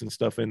nice oaks and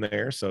stuff in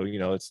there. So,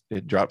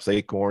 it drops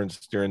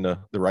acorns during the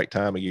right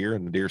time of year,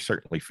 and the deer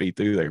certainly feed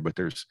through there, but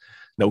there's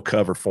no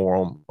cover for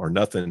them or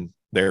nothing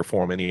there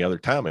for them any other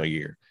time of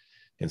year.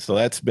 And so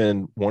that's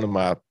been one of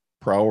my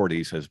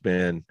priorities, has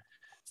been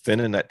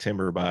thinning that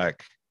timber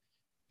back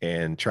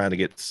and trying to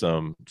get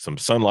some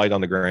sunlight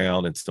on the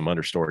ground and some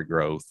understory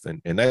growth.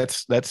 And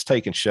that's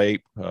taken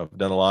shape. I've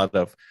done a lot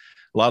of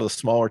the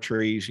smaller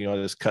trees, I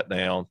just cut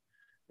down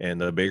And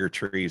the bigger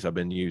trees, I've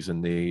been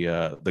using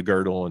the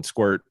girdle and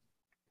squirt,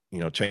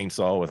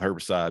 chainsaw with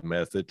herbicide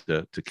method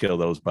to kill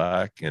those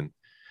back. And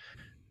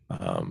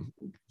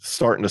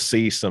starting to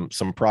see some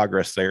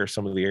progress there.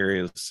 Some of the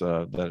areas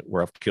that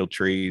where I've killed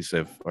trees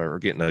are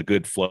getting a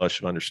good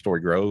flush of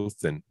understory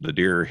growth, and the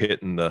deer are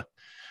hitting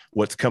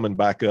what's coming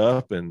back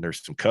up, and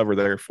there's some cover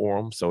there for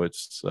them. So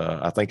it's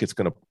I think it's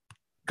going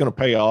to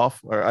pay off,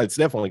 or it's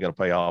definitely going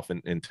to pay off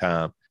in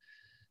time.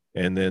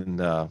 And then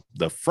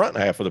the front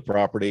half of the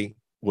property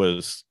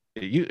was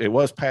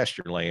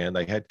pasture land.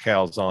 They had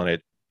cows on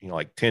it,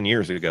 like 10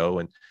 years ago,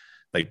 and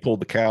they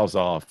pulled the cows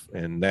off,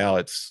 and now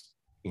it's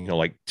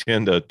like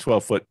 10 to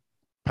 12 foot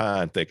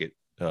pine thicket,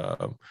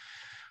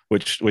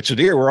 which the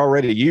deer were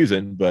already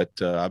using,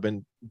 but I've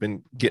been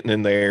getting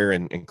in there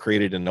and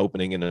created an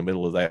opening in the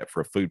middle of that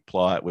for a food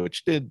plot,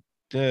 which did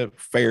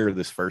fair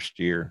this first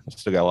year. I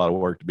still got a lot of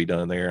work to be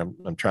done there.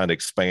 I'm trying to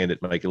expand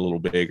it, make it a little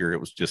bigger. It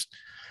was just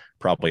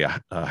probably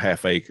a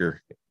half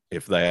acre,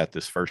 if that,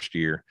 this first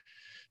year.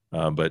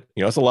 But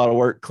it's a lot of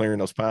work clearing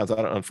those pines.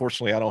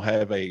 Unfortunately, I don't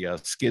have a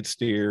skid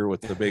steer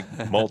with the big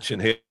mulching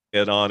head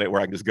on it where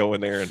I can just go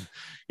in there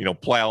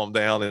and plow them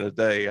down in a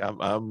day.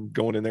 I'm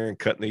going in there and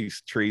cutting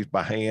these trees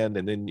by hand,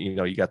 and then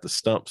you got the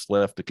stumps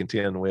left to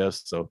contend with.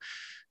 So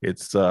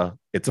it's a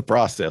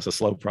process, a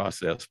slow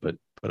process, but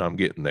I'm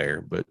getting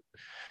there. But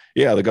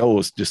yeah, the goal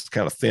is just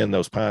kind of thin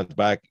those pines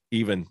back,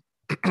 even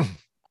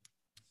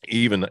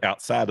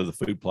outside of the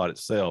food plot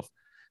itself,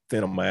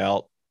 thin them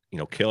out,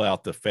 kill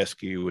out the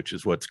fescue, which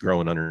is what's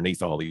growing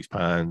underneath all these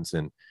pines,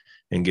 and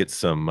get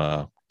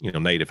some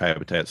native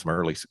habitat, some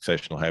early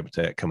successional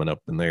habitat coming up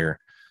in there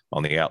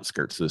on the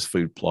outskirts of this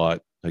food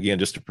plot. Again,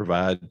 just to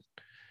provide,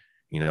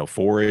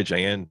 forage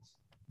and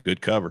good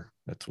cover.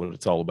 That's what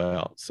it's all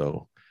about.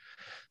 So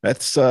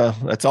that's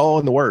all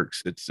in the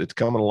works. It's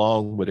coming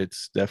along, but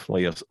it's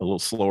definitely a little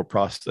slower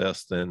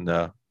process than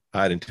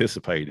I'd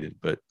anticipated,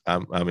 but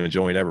I'm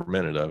enjoying every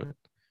minute of it.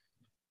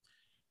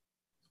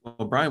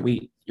 Well,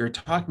 Brian, you're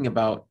talking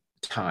about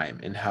time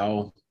and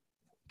how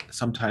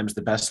sometimes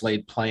the best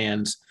laid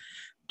plans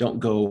don't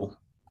go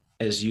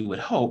as you would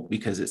hope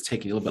because it's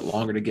taking a little bit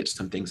longer to get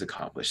some things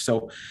accomplished.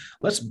 So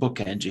let's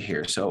bookend you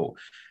here. So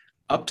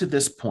up to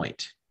this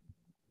point,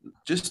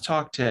 just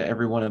talk to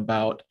everyone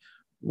about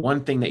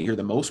one thing that you're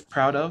the most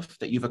proud of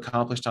that you've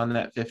accomplished on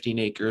that 15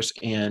 acres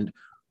and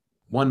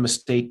one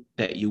mistake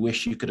that you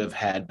wish you could have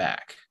had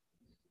back.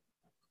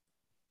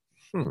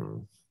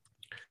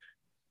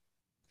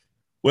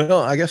 Well,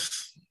 I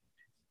guess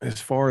as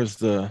far as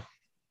the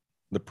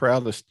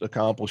proudest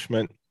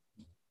accomplishment,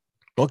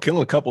 well,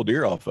 killing a couple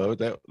deer off of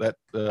it, that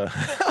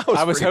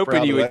I was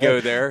hoping you would go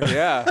there.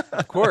 Yeah,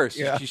 of course.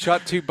 Yeah. You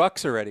shot 2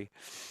 bucks already.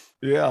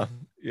 Yeah.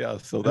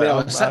 So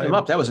I was setting them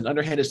up. That was an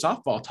underhanded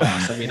softball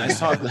toss. I mean, I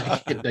saw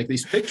like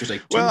these pictures,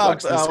 like 2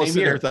 bucks the same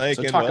year.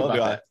 Thinking, so talk about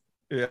that.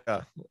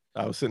 Yeah,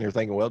 I was sitting here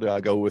thinking, well, do I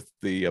go with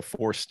the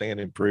forced stand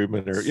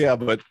improvement or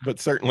but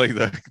certainly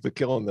the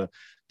killing the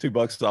 2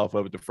 bucks off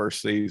of it the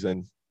first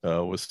season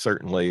was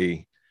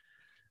certainly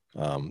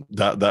been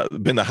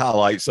the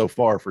highlight so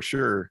far for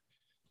sure.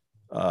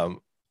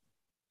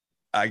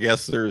 I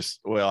guess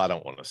I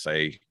don't want to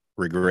say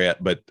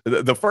regret, but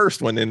the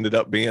first one ended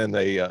up being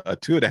a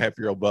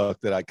 2.5-year-old buck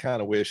that I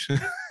kind of wish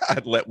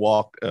I'd let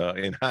walk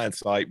in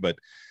hindsight, but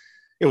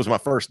it was my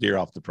first deer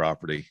off the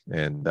property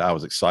and I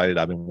was excited.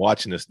 I've been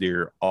watching this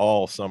deer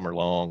all summer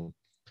long.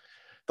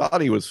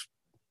 Thought he was,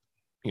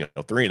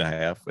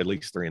 3.5, at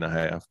least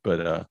 3.5,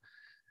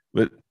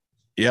 but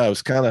yeah, it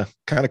was kind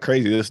of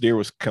crazy. This deer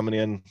was coming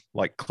in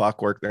like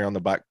clockwork there on the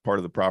back part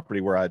of the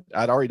property where I'd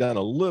already done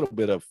a little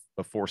bit of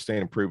forced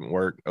stand improvement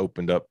work,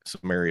 opened up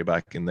some area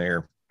back in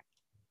there.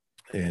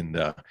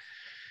 And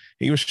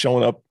he was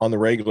showing up on the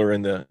regular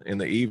in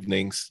the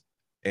evenings.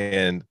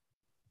 And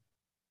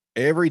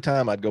every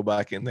time I'd go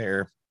back in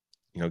there,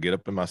 get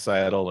up in my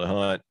saddle to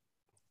hunt,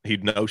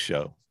 he'd no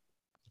show.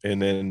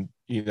 And then,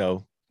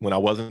 when I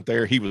wasn't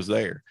there, he was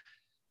there.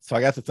 So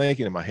I got to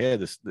thinking in my head,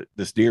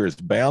 this deer is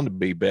bound to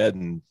be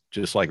bedding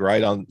just like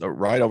right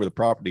over the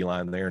property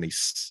line there. And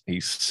he's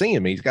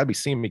seeing me. He's got to be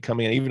seeing me come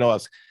in. Even though I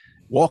was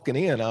walking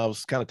in, I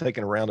was kind of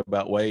taking a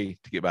roundabout way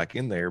to get back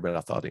in there. But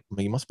I thought,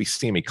 he must be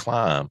seeing me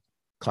climb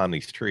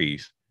these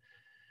trees.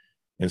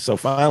 And so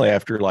finally,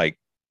 after like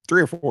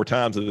 3 or 4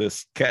 times of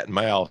this cat and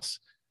mouse,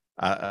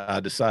 I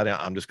decided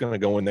I'm just going to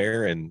go in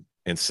there and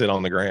sit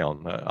on the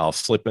ground. I'll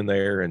slip in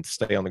there and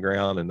stay on the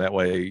ground. And that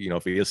way,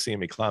 if he is seeing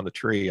me climb the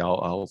tree,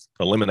 I'll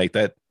eliminate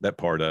that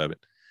part of it.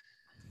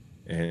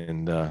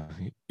 And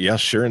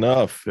sure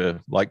enough,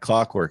 like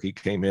clockwork, he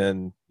came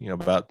in,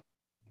 about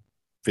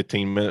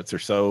 15 minutes or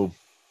so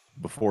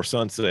before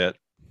sunset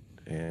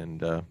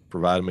and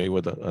provided me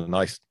with a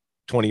nice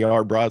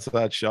 20-yard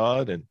broadside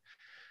shot and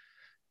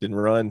didn't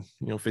run,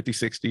 50,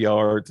 60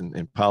 yards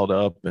and piled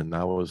up. And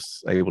I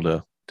was able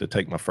to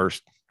take my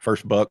first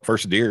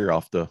deer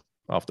off the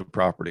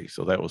property.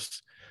 So that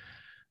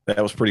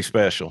was pretty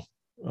special.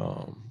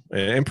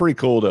 And pretty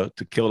cool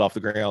to kill it off the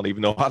ground,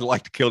 even though I'd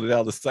like to kill it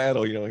out of the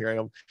saddle. Here I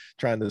am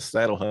trying this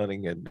saddle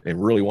hunting and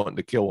really wanting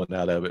to kill one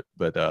out of it.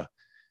 But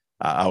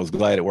I was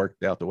glad it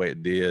worked out the way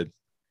it did.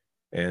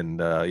 And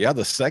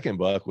the second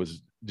buck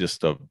was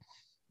just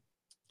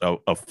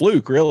a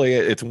fluke, really.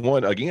 It's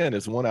one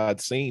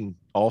I'd seen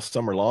all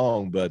summer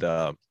long,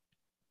 but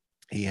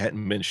he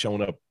hadn't been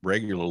showing up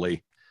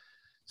regularly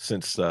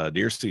since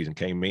deer season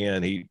came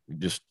in. He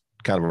just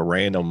kind of a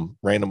random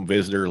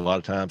visitor, a lot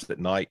of times at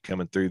night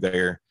coming through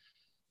there.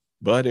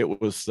 But it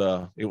was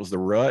the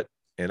rut,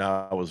 and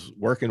I was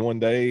working one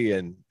day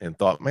and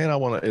thought, man,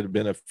 it had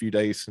been a few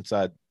days since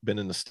I'd been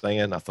in the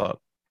stand. I thought,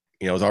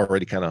 it was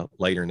already kind of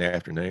later in the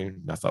afternoon.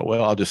 And I thought,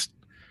 well,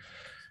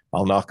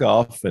 I'll knock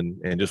off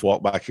and just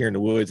walk back here in the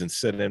woods and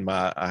sit in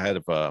I had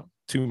a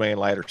 2-man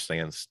ladder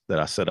stands that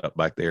I set up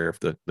back there. If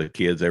the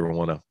kids ever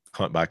want to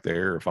hunt back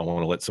there, or if I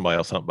want to let somebody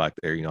else hunt back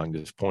there, I can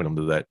just point them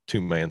to that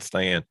 2-man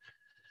stand.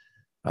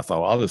 I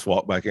thought, well, I'll just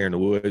walk back here in the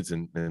woods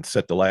and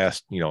set the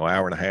last,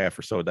 hour and a half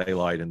or so of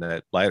daylight in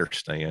that ladder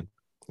stand.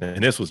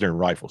 And this was during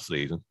rifle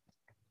season.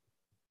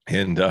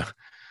 And I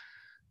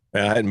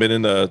hadn't been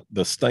in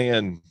the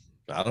stand,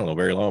 I don't know,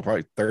 very long,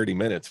 probably 30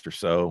 minutes or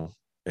so.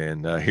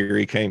 And here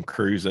he came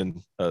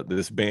cruising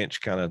this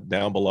bench kind of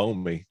down below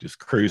me, just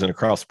cruising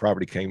across the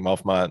property, came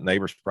off my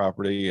neighbor's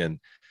property and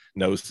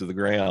nose to the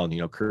ground,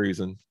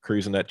 cruising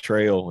that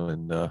trail.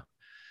 And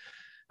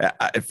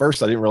at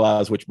first I didn't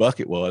realize which buck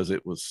it was.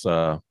 It was,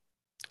 I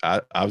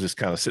was just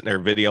kind of sitting there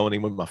videoing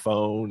him with my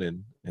phone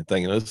and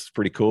thinking, this is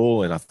pretty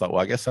cool. And I thought,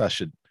 well, I guess I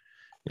should,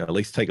 at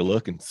least take a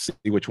look and see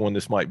which one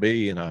this might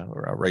be. And I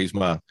raised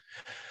my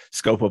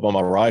scope up on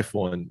my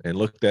rifle and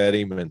looked at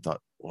him and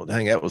thought, well,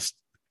 dang, that was,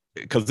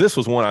 because this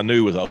was one I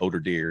knew was an older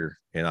deer.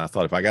 And I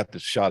thought if I got the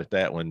shot at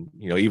that one,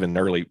 even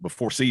early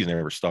before season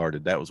ever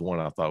started, that was one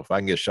I thought if I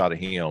can get a shot at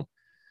him,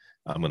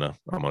 I'm going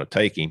to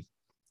take him.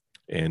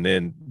 And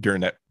then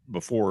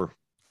before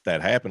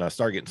that happened, I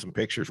started getting some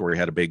pictures where he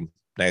had a big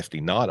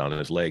nasty knot on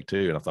his leg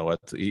too. And I thought, well,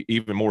 that's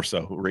even more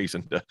so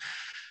reason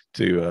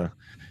to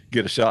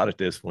get a shot at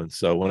this one.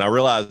 So when I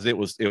realized it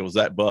was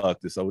that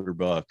buck, this older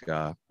buck,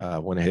 I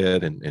went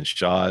ahead and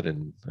shot,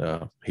 and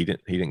he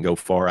didn't go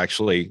far.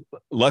 Actually,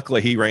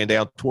 luckily he ran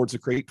down towards the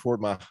creek toward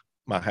my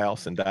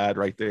house and died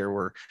right there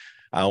where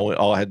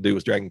all I had to do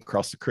was drag him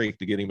across the creek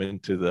to get him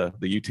into the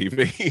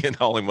UTV and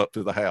haul him up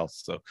to the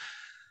house. So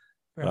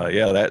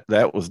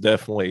that was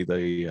definitely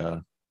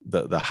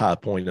the high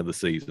point of the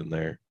season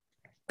there.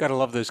 Gotta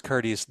love those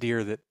courteous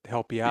deer that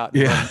help you out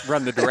and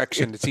run the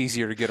direction it's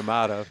easier to get them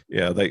out of.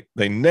 Yeah,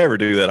 they never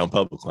do that on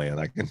public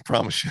land, I can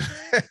promise you.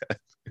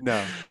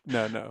 No,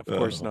 of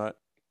course not.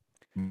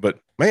 But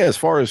man, as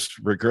far as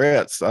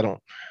regrets, I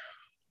don't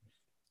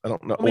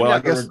know. I mean, well, I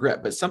guess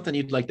regret, but something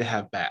you'd like to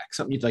have back,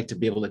 something you'd like to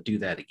be able to do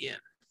that again.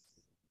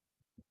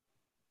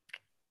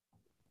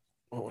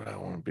 What would I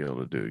want to be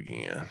able to do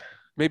again?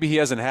 Maybe he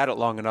hasn't had it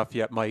long enough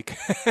yet, Mike.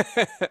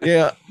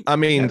 Yeah, I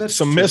mean,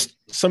 some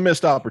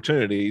missed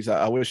opportunities.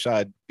 I wish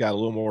I'd got a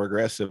little more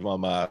aggressive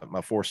on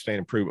my forced stand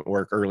improvement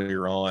work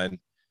earlier on,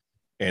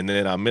 and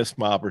then I missed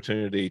my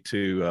opportunity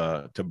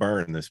to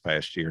burn this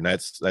past year, and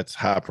that's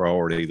high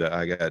priority. That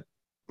I got,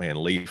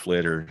 man, leaf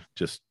litter.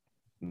 Just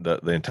the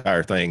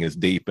entire thing is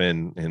deep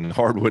in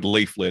hardwood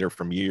leaf litter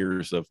from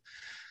years of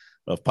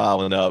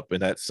piling up,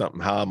 and that's something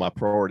high on my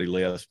priority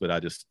list. But I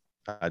just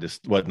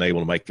wasn't able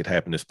to make it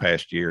happen this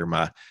past year.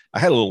 I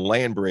had a little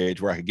land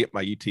bridge where I could get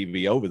my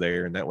UTV over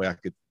there, and that way I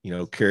could,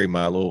 carry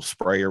my little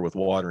sprayer with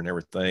water and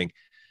everything.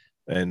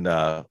 And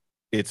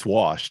it's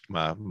washed.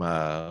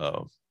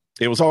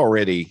 It was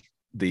already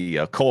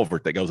the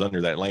culvert that goes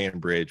under that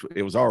land bridge.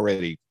 It was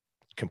already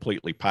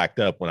completely packed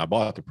up when I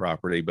bought the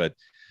property, but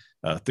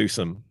through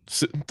some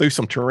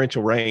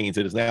torrential rains,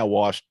 it is now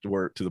washed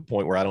to the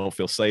point where I don't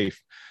feel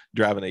safe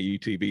driving a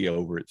UTV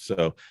over it.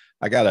 So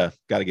I gotta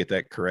get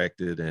that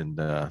corrected, and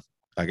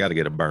I got to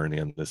get a burn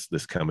in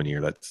this coming year.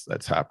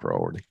 That's high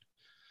priority.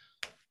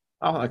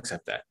 I'll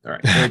accept that. All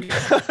right.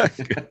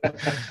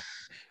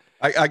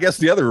 I guess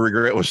the other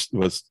regret was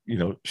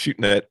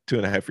shooting that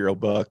 2.5-year-old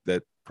buck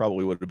that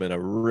probably would have been a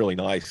really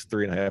nice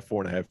 3.5,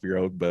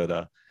 4.5-year-old,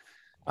 but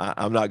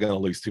I'm not going to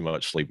lose too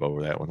much sleep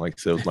over that one. Like I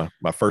said, it was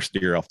my first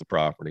deer off the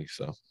property.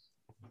 So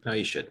no,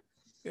 you should.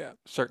 Yeah,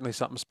 certainly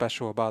something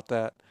special about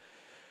that.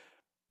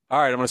 All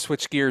right, I'm going to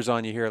switch gears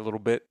on you here a little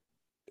bit.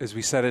 As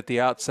we said at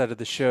the outset of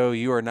the show,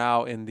 you are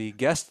now in the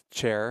guest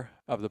chair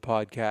of the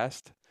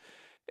podcast.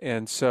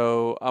 And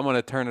so I'm going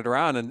to turn it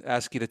around and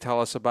ask you to tell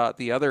us about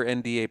the other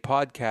NDA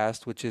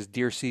podcast, which is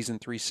Deer Season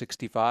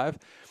 365.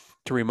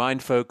 To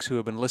remind folks who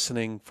have been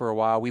listening for a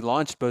while, we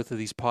launched both of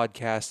these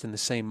podcasts in the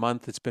same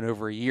month. It's been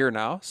over a year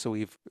now. So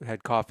we've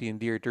had Coffee and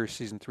Deer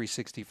Season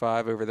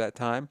 365 over that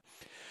time.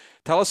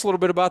 Tell us a little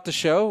bit about the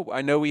show.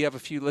 I know we have a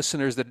few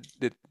listeners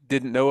that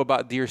didn't know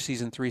about Deer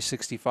Season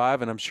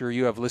 365, and I'm sure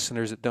you have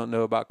listeners that don't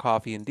know about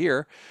Coffee and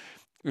Deer.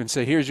 And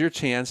so here's your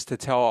chance to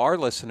tell our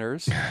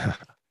listeners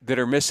that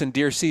are missing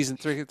Deer Season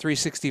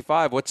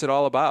 365, what's it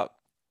all about?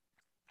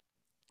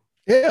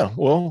 Yeah,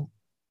 well,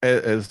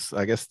 as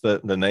I guess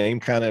the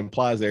name kind of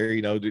implies there,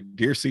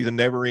 deer season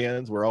never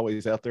ends. We're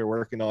always out there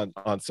working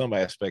on some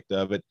aspect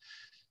of it.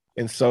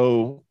 And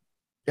so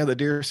Yeah, the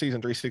Deer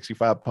Season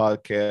 365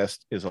 podcast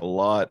is a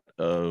lot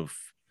of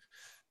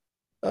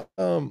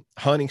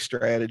hunting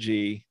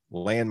strategy,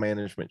 land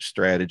management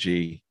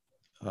strategy,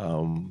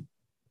 um,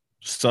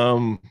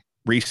 some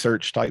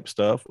research type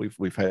stuff.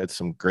 We've had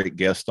some great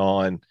guests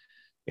on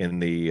in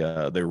the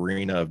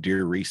arena of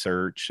deer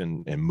research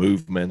and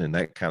movement and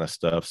that kind of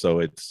stuff. So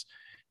it's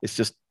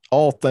just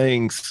all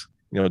things,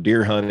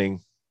 deer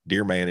hunting,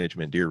 deer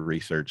management, deer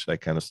research,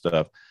 that kind of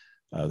stuff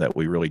that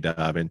we really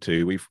dive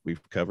into.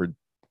 We've covered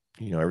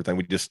everything.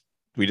 We just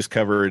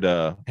covered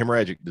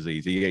hemorrhagic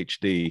disease,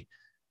 EHD,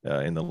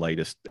 in the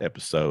latest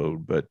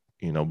episode. But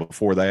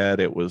before that,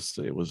 it was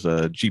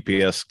a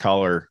GPS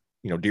collar,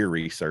 deer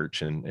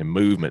research and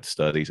movement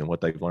studies and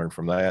what they've learned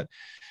from that.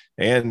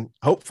 And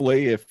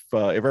hopefully, if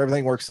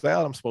everything works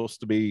out, I'm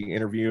supposed to be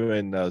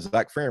interviewing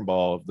Zach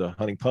Fehrenball of the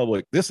Hunting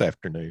Public this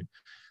afternoon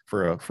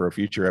for a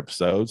future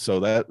episode.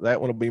 So that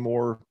one will be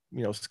more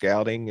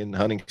scouting and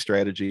hunting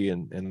strategy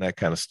and that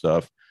kind of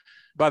stuff.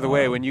 By the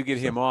way, when you get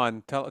him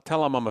on,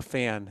 tell him I'm a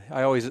fan.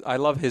 I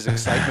love his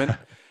excitement.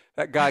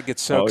 That guy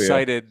gets so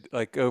excited,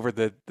 like over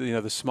the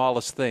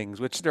smallest things,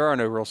 which there are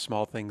no real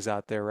small things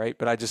out there, right?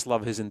 But I just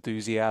love his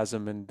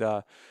enthusiasm,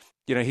 and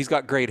he's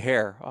got great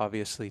hair,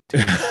 obviously, too.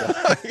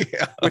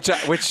 So,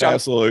 which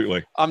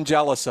absolutely I'm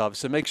jealous of.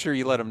 So make sure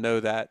you let him know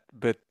that.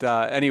 But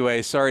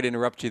anyway, sorry to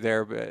interrupt you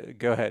there, but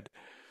go ahead.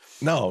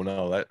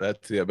 No,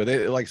 that's it. But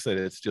like I said,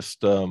 it's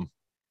just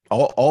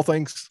all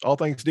things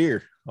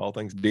deer. All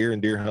things deer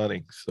and deer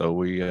hunting. So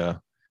we, and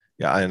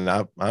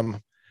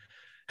I'm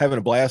having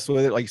a blast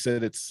with it. Like you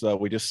said, it's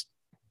we just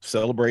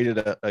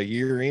celebrated a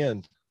year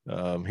in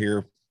here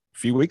a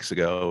few weeks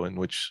ago, and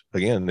which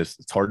again,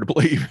 it's hard to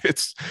believe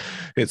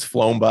it's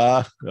flown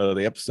by.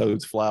 The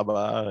episodes fly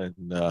by,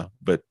 and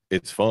but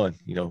it's fun.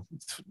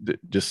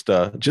 It's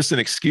just an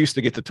excuse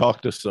to get to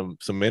talk to some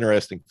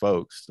interesting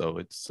folks. So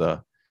it's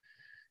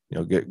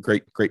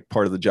great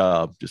part of the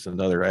job. Just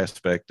another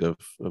aspect of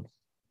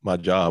my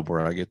job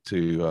where I get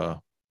to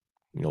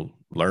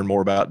learn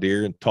more about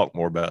deer and talk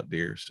more about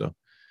deer. So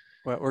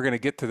well, we're going to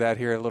get to that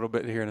here a little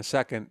bit here in a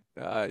second,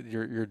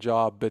 your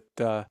job,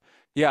 but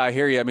yeah, I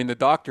hear you. I mean, the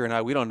doctor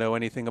and we don't know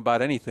anything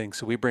about anything,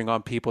 so we bring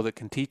on people that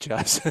can teach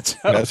us. So,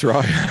 that's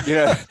right.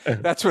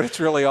 That's what it's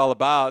really all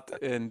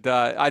about. And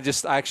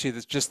actually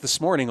just this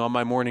morning on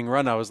my morning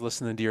run, I was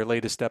listening to your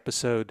latest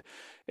episode.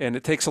 And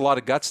it takes a lot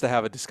of guts to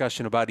have a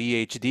discussion about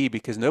EHD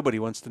because nobody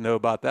wants to know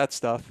about that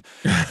stuff.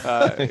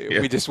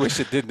 We just wish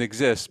it didn't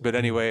exist. But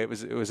anyway, it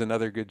was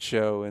another good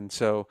show. And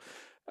so,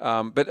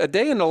 but a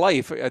day in your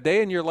life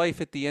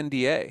at the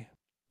NDA.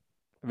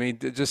 I mean,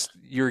 just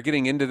you're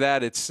getting into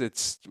that.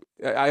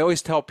 I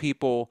always tell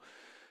people,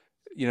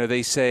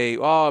 they say,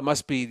 oh, it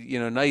must be,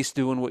 nice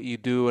doing what you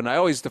do. And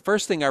the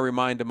first thing I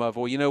remind them of,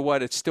 well, you know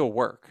what? It's still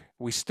work.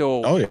 We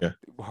still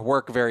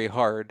work very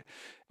hard.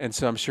 And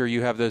so I'm sure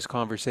you have those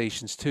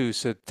conversations too.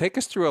 So take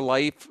us through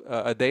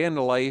a day in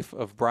the life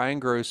of Brian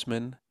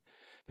Grossman,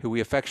 who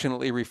we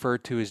affectionately refer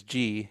to as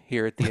G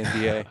here at the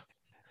NDA.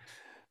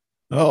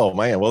 Oh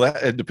man, well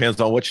it depends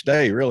on which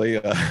day,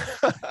 really.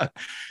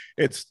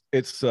 It's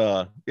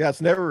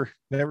never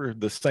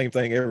the same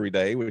thing every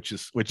day, which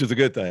is a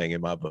good thing in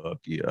my book.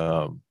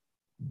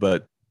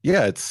 But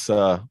yeah, it's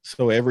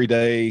so every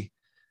day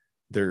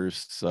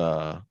there's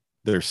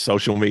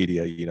social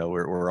media.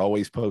 We're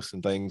always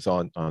posting things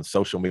on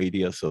social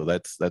media, so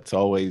that's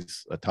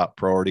always a top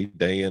priority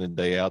day in and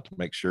day out to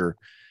make sure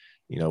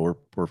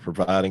we're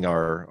providing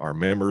our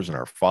members and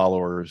our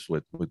followers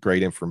with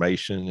great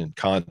information and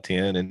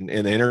content and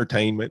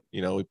entertainment.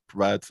 We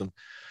provide some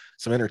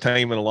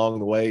entertainment along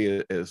the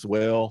way as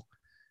well.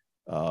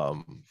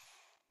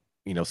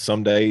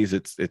 Some days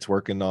it's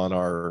working on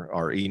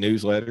our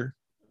e-newsletter.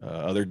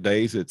 Other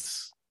days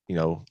it's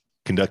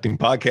conducting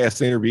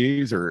podcast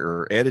interviews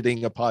or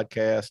editing a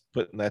podcast,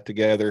 putting that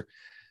together.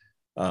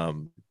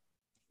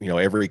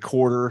 Every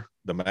quarter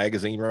the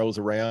magazine rolls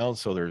around,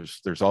 so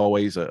there's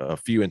always a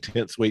few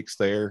intense weeks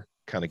there,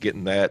 kind of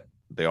getting the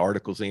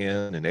articles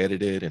in and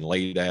edited and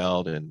laid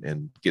out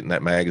and getting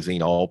that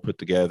magazine all put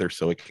together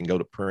so it can go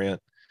to print.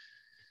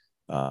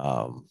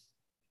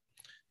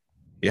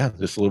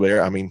 Just a little bit.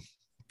 I mean,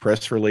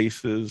 press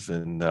releases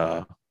and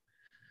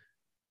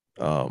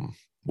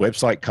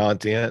website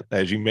content,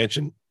 as you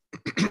mentioned.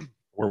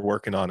 We're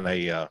working on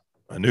a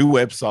new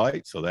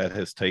website, so that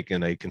has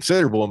taken a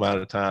considerable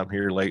amount of time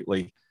here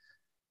lately.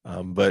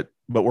 But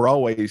we're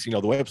always, the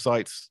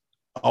website's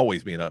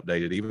always being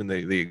updated. Even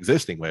the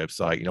existing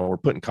website, we're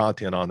putting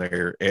content on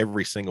there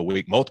every single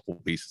week,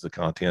 multiple pieces of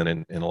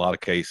content in a lot of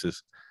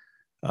cases.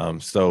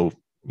 So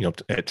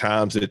at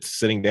times it's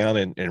sitting down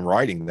and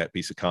writing that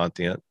piece of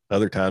content.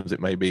 Other times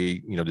it may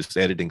be, just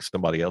editing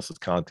somebody else's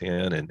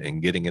content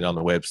and getting it on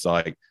the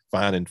website,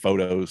 finding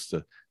photos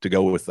to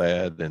go with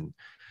that. And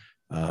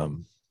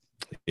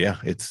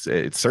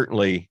it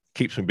certainly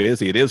keeps me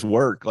busy. It is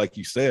work, like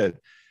you said.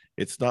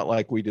 It's not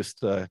like we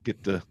just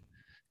get to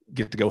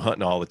get to go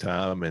hunting all the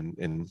time,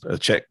 and a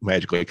check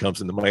magically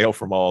comes in the mail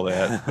from all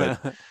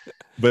that.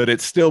 But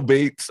it still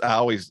beats.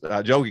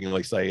 I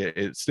jokingly say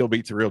it still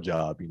beats a real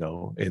job,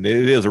 and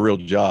it is a real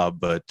job,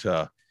 but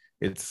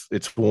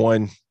it's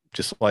one,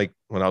 just like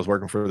when I was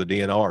working for the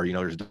DNR,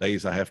 there's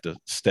days I have to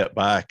step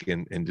back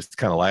and just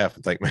kind of laugh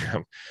and think,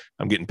 man,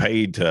 I'm getting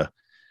paid to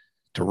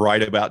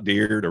write about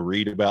deer, to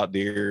read about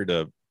deer,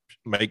 to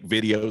make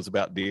videos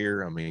about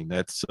deer. I mean,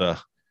 that's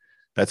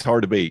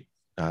hard to beat.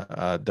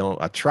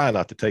 I try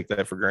not to take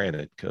that for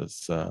granted,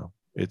 because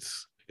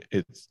it's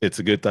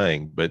a good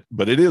thing, but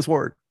it is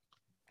work.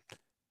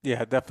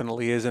 Yeah, it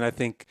definitely is. And I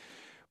think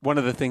one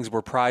of the things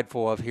we're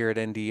prideful of here at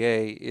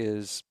NDA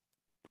is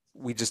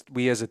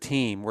we as a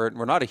team, we're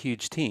not a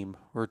huge team.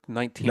 We're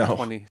 19,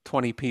 No.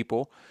 20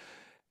 people.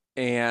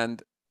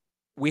 And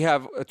we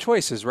have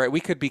choices, right? We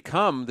could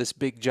become this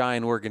big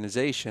giant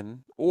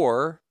organization,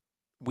 or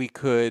we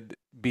could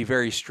be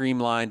very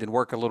streamlined and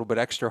work a little bit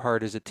extra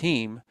hard as a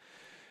team,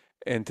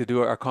 and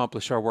to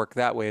accomplish our work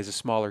that way as a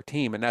smaller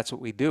team. And that's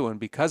what we do. And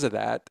because of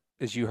that,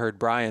 as you heard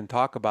Brian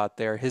talk about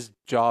there, his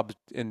job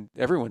and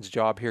everyone's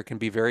job here can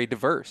be very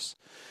diverse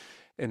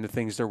in the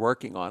things they're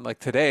working on. Like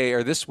today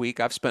or this week,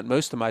 I've spent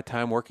most of my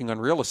time working on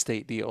real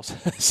estate deals.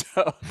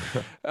 So,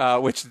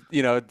 which,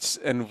 it's,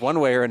 in one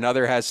way or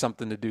another, has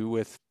something to do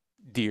with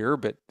deer,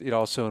 but it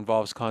also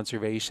involves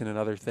conservation and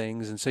other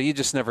things. And so you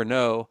just never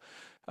know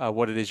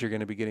what it is you're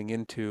going to be getting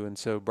into. And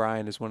so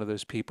Brian is one of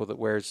those people that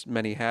wears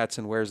many hats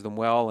and wears them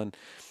well. And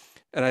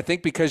I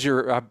think because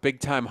you're a big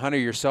time hunter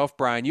yourself,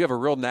 Brian, you have a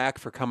real knack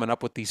for coming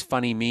up with these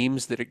funny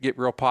memes that get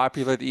real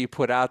popular that you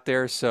put out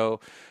there. So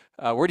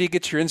where do you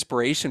get your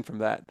inspiration from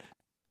that?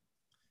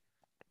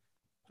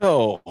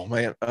 Oh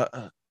man,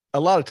 a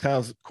lot of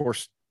times, of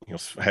course,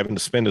 having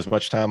to spend as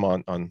much time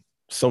on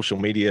social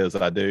media as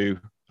I do,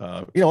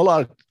 a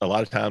lot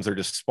of times they're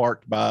just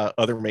sparked by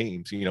other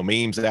memes.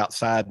 Memes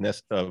outside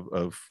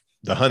of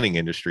the hunting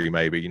industry.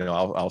 Maybe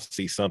I'll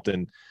see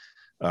something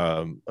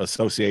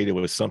associated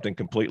with something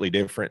completely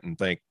different and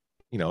think,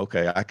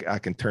 okay, I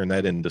can turn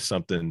that into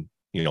something,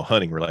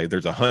 hunting related.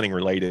 There's a hunting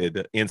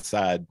related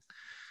inside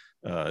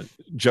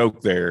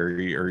joke there,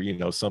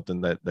 or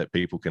something that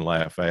people can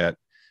laugh at.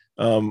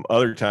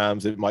 Other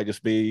times it might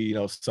just be,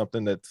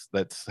 something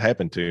that's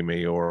happened to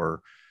me,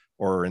 or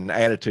an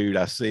attitude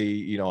I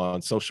see,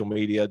 on social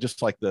media,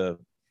 just like the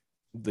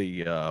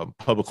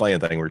public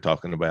land thing we're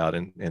talking about,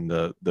 and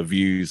the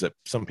views that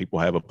some people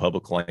have of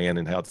public land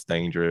and how it's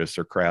dangerous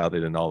or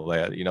crowded and all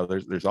that.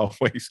 There's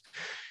always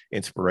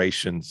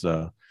inspirations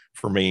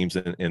for memes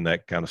and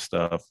that kind of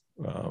stuff.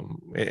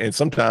 And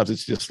sometimes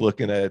it's just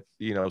looking at,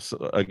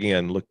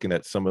 looking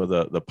at some of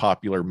the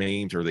popular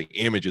memes or the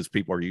images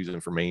people are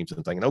using for memes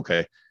and thinking,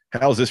 okay,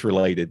 how is this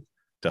related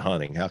to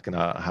hunting? How can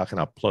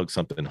I plug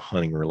something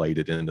hunting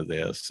related into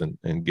this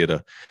and get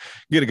a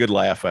good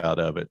laugh out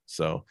of it?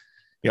 So,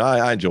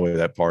 I enjoy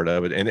that part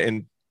of it.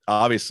 And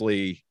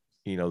obviously,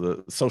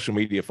 the social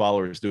media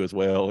followers do as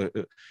well.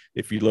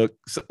 If you look,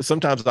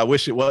 sometimes I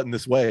wish it wasn't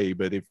this way,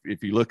 but if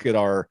you look at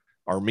our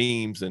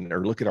memes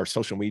or look at our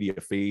social media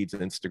feeds,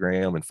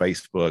 Instagram and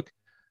Facebook,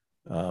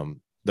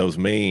 those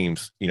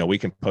memes, we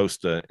can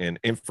post an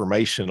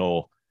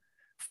informational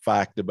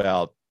fact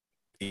about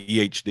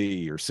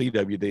EHD or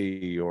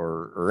CWD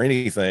or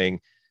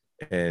anything,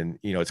 and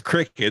it's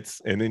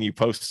crickets, and then you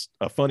post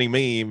a funny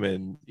meme,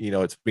 and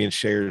it's being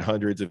shared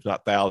hundreds if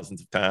not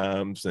thousands of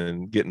times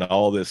and getting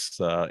all this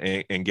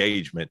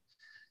engagement,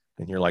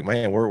 and you're like,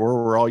 man, where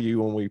were all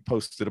you when we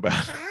posted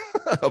about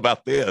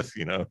about this?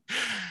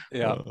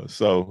 Yeah.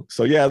 So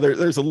yeah,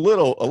 there's a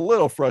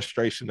little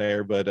frustration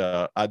there,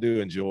 but I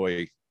do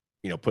enjoy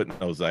putting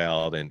those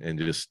out and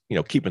just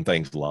keeping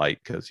things light,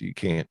 because you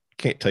can't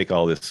take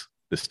all this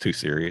too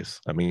serious.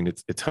 I mean,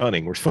 it's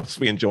hunting. We're supposed to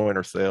be enjoying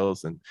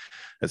ourselves, and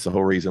that's the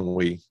whole reason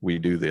we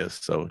do this.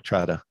 So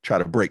try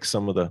to break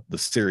some of the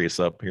serious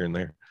up here and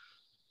there.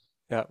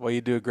 Yeah, well,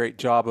 you do a great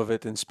job of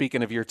it. And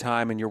speaking of your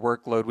time and your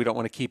workload, we don't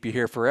want to keep you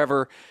here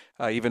forever,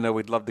 even though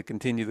we'd love to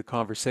continue the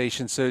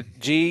conversation. So,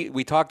 G,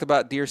 we talked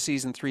about Deer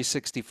Season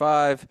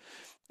 365.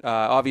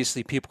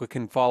 Obviously, people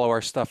can follow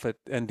our stuff at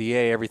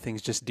NDA.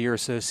 Everything's just Deer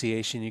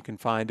Association. You can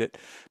find it.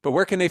 But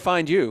where can they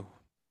find you?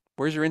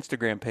 Where's your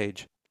Instagram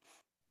page?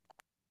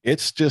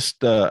 It's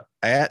just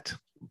at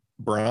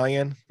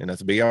Brian, and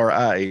that's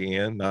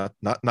Brian,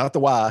 not the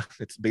Y.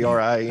 It's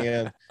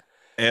Brian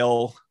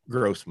L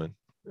Grossman,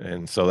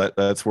 and so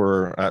that's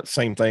where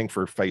same thing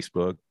for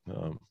Facebook.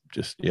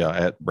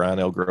 At Brian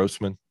L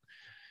Grossman,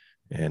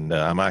 and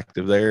I'm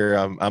active there.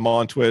 I'm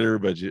on Twitter,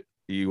 but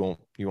you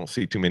won't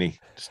see too many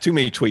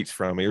tweets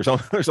from me.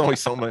 There's only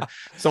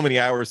so many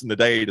hours in the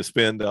day to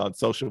spend on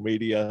social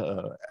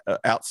media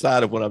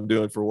outside of what I'm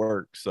doing for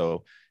work.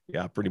 So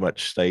yeah, I pretty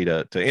much stay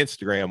to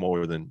Instagram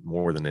more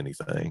than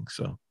anything.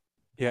 So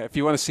yeah, if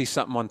you want to see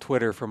something on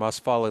Twitter from us,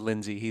 follow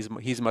Lindsay. He's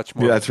much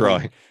more. Yeah, that's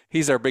right.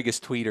 He's our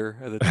biggest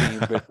tweeter of the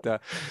team.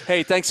 But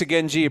hey, thanks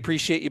again, G.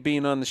 Appreciate you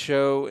being on the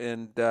show.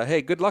 And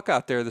hey, good luck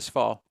out there this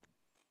fall.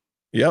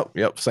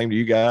 Yep. Same to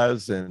you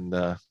guys. And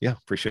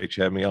appreciate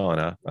you having me on.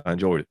 I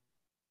enjoyed it.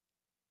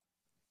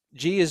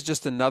 G is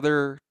just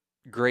another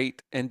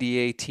great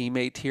NDA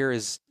teammate here,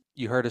 as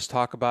you heard us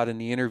talk about in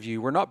the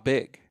interview. We're not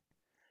big.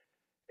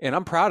 And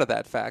I'm proud of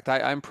that fact.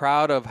 I'm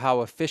proud of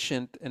how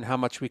efficient and how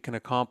much we can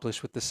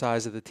accomplish with the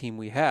size of the team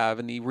we have.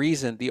 And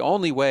the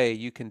only way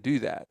you can do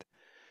that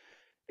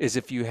is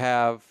if you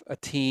have a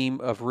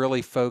team of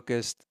really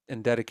focused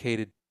and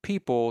dedicated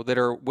people that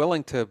are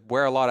willing to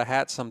wear a lot of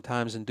hats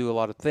sometimes and do a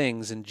lot of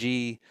things. And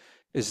G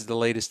is the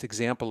latest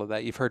example of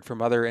that. You've heard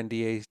from other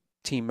NDA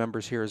team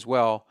members here as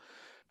well.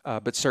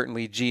 But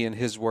certainly G and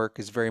his work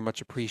is very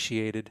much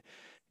appreciated.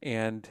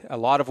 And a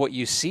lot of what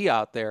you see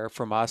out there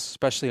from us,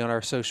 especially on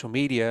our social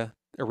media,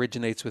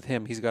 originates with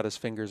him. He's got his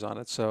fingers on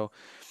it. So,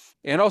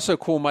 and also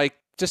cool, Mike,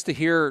 just to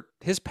hear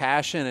his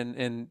passion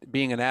and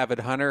being an avid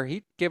hunter,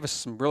 he gave us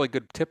some really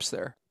good tips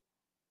there.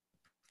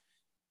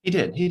 He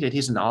did.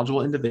 He's a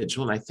knowledgeable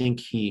individual, and I think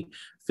he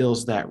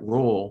fills that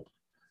roles,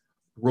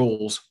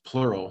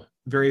 plural,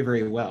 very,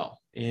 very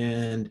well.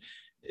 And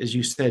as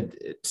you said,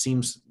 it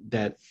seems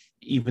that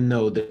even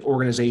though the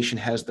organization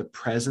has the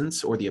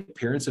presence or the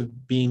appearance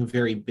of being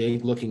very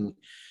big looking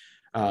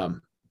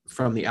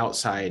from the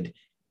outside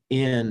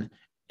in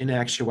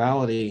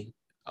actuality,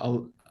 a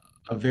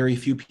very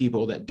few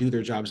people that do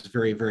their jobs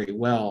very, very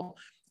well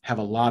have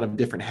a lot of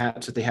different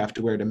hats that they have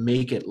to wear to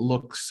make it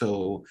look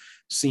so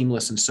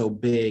seamless and so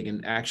big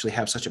and actually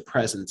have such a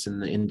presence in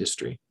the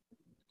industry.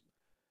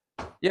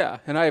 Yeah,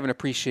 and I even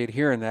appreciate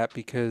hearing that,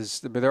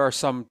 because there are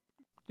some,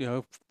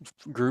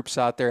 groups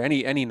out there,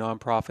 any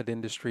nonprofit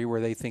industry,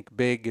 where they think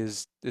big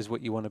is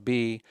what you want to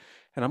be.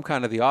 And I'm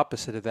kind of the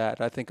opposite of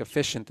that. I think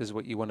efficient is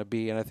what you want to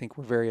be. And I think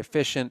we're very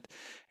efficient,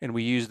 and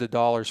we use the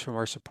dollars from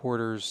our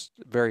supporters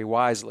very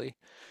wisely.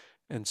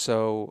 And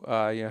so,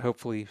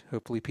 hopefully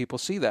people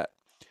see that.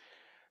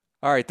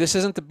 All right, this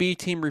isn't the B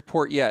team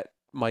report yet,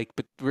 Mike,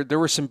 but there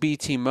were some B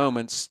team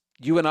moments.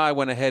 You and I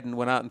went ahead and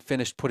went out and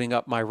finished putting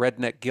up my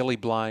redneck ghillie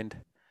blind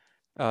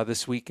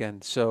this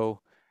weekend.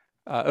 So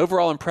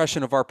overall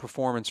impression of our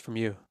performance from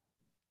you?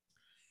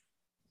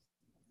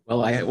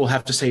 Well, I will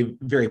have to say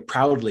very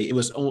proudly, it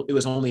was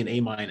only an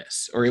A-,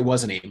 or it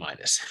was an A-.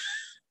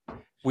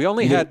 We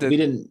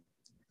didn't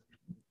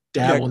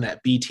dabble in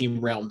that B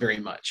team realm very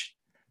much.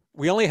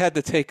 We only had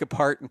to take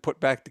apart and put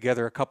back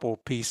together a couple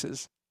of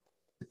pieces,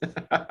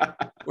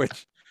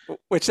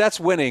 which that's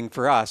winning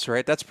for us,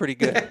 right? That's pretty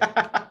good.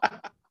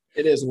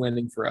 It is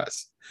winning for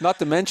us. Not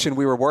to mention,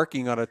 we were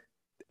working on a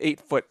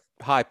 8-foot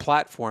high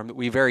platform that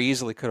we very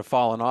easily could have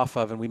fallen off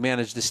of, and we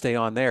managed to stay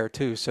on there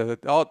too. So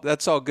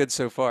that's all good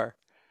so far.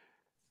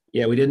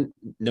 Yeah,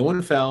 no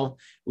one fell.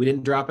 We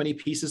didn't drop any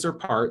pieces or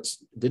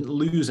parts, didn't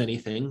lose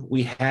anything.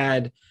 We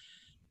had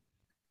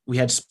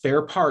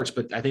spare parts,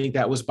 but I think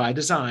that was by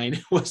design.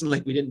 It wasn't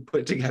like we didn't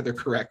put it together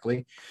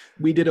correctly.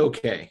 We did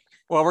okay.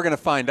 Well, we're going to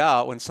find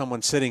out when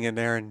someone's sitting in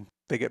there and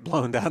they get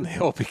blown down the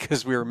hill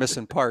because we were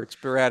missing parts,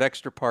 but we had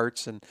extra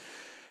parts. And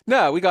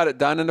no, we got it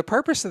done. And the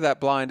purpose of that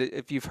blind,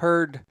 if you've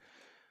heard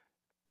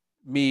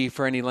me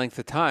for any length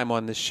of time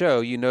on this show,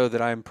 you know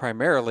that I'm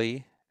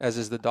primarily, as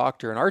is the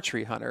doctor, an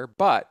archery hunter,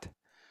 but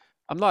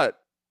I'm not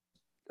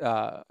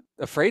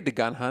afraid to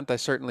gun hunt. I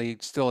certainly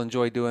still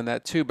enjoy doing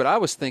that too. But I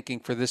was thinking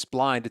for this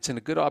blind, it's in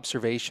a good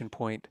observation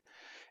point.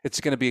 It's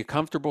going to be a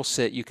comfortable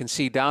sit. You can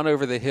see down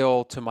over the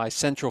hill to my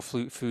central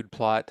food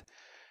plot.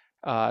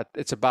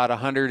 It's about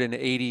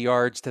 180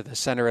 yards to the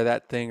center of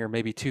that thing, or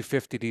maybe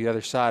 250 to the other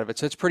side of it.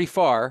 So it's pretty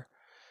far.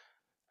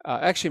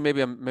 Actually,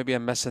 maybe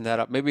I'm messing that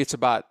up. Maybe it's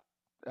about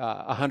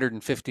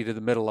 150 to the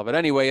middle of it.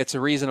 Anyway, it's a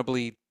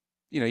reasonably,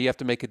 you have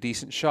to make a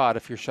decent shot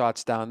if your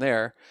shot's down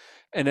there.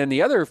 And then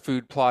the other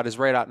food plot is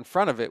right out in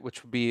front of it,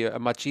 which would be a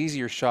much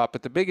easier shot.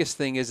 But the biggest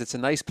thing is it's a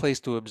nice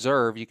place to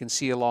observe. You can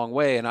see a long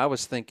way. And I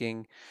was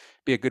thinking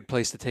be a good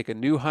place to take a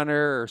new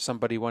hunter or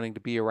somebody wanting to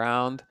be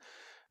around,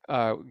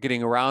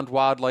 getting around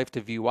wildlife,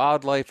 to view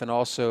wildlife. And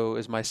also,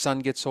 as my son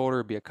gets older,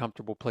 it'd be a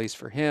comfortable place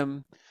for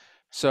him.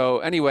 So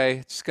anyway,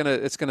 it's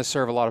gonna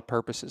serve a lot of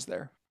purposes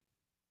there.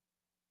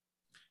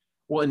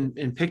 Well,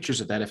 in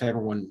pictures of that, if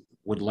everyone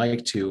would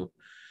like to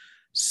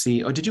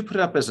see, did you put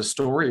it up as a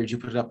story or did you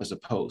put it up as a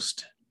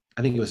post?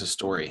 I think it was a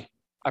story.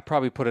 I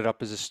probably put it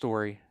up as a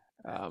story.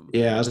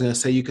 Yeah, I was going to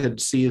say you could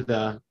see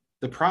the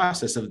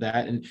process of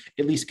that and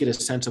at least get a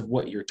sense of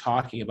what you're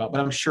talking about.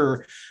 But I'm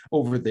sure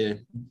over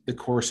the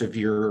course of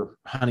your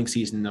hunting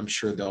season, I'm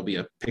sure there'll be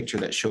a picture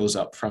that shows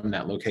up from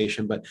that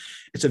location. But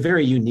it's a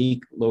very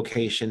unique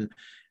location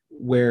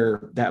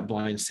where that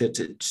blind sits.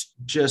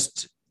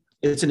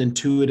 It's an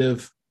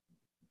intuitive,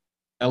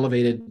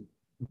 elevated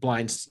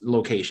blind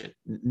location,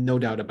 no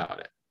doubt about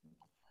it.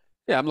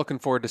 Yeah, I'm looking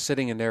forward to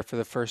sitting in there for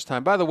the first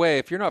time. By the way,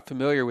 if you're not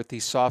familiar with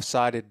these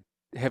soft-sided,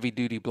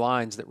 heavy-duty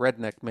blinds that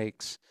Redneck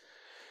makes,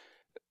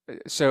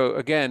 so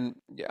again,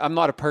 I'm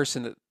not a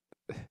person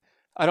that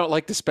I don't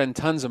like to spend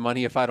tons of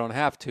money if I don't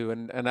have to,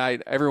 and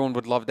everyone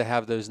would love to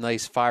have those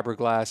nice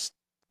fiberglass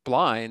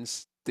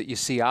blinds that you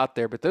see out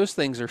there, but those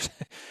things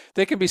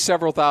they can be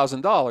several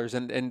 $1,000s,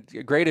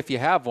 and great if you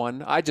have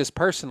one. I just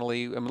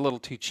personally am a little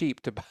too cheap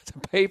to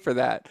pay for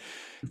that.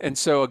 And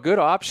so a good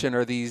option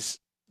are these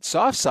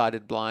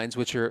soft-sided blinds,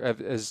 which are,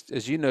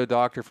 as you know,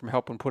 doctor, from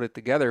helping put it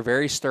together,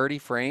 very sturdy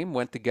frame,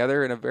 went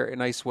together in a very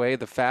nice way.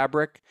 The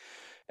fabric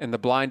and the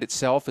blind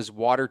itself is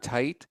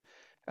watertight.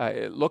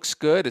 It looks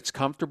good. It's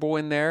comfortable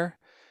in there.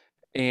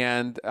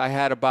 And I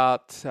had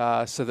about,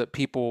 so that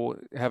people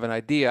have an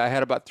idea, I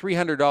had about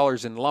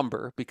 $300 in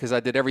lumber because I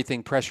did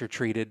everything pressure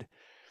treated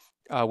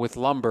with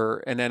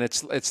lumber. And then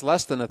it's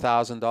less than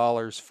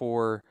 $1,000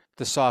 for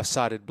the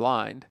soft-sided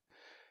blind.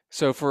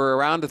 So for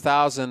around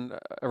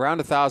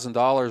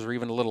 $1,000 or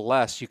even a little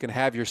less, you can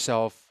have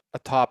yourself a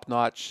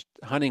top-notch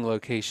hunting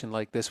location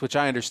like this, which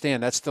I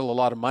understand that's still a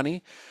lot of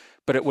money,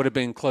 but it would have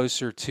been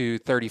closer to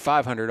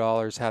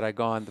 $3,500 had I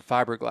gone the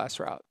fiberglass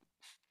route.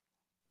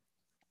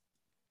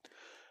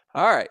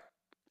 All right.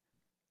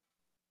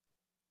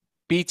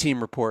 B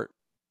team report.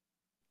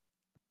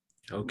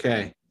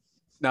 Okay.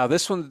 Now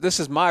this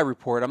is my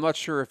report. I'm not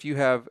sure if you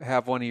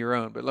have one of your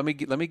own, but let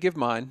me give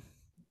mine.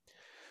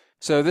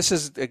 So this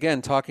is,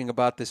 again, talking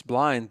about this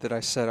blind that I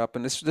set up,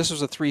 and this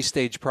was a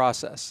 3-stage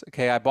process.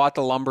 Okay, I bought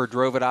the lumber,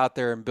 drove it out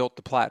there, and built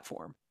the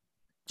platform,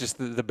 just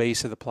the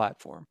base of the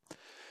platform.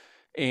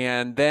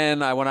 And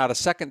then I went out a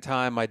second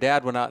time. My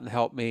dad went out and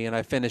helped me, and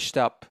I finished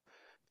up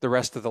the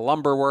rest of the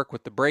lumber work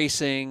with the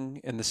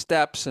bracing and the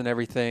steps and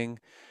everything.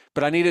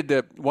 But I needed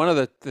to, one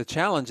of the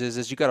challenges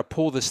is you got to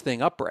pull this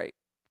thing upright.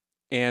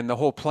 And the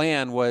whole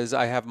plan was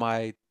I have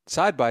my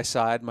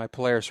side-by-side, my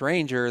Polaris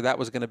Ranger, that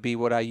was going to be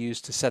what I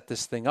used to set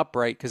this thing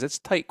upright because it's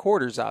tight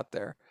quarters out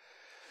there.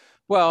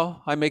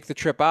 Well, I make the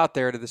trip out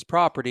there to this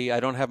property. I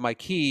don't have my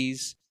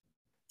keys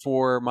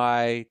for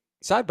my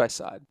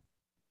side-by-side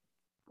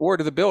or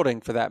to the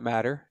building for that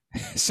matter.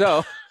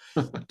 So,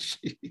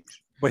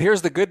 but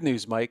here's the good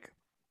news, Mike.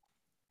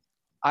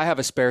 I have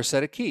a spare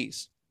set of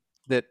keys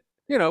that,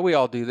 we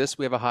all do this.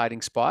 We have a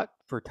hiding spot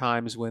for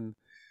times when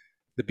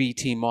the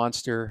BT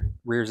monster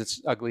rears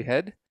its ugly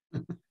head.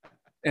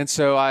 And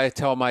so I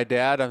tell my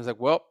dad, I was like,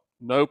 well,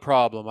 no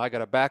problem. I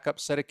got a backup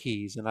set of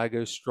keys. And I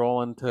go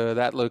strolling to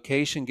that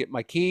location, get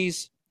my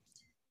keys,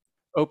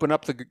 open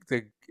up the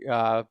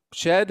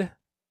shed,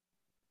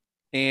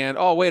 and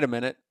oh, wait a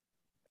minute.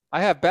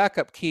 I have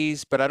backup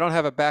keys, but I don't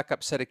have a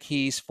backup set of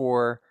keys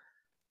for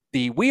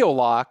the wheel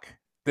lock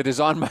that is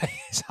on my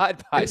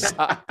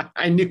side-by-side.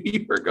 I knew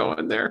you were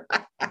going there.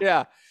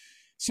 Yeah.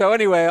 So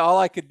anyway, all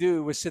I could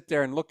do was sit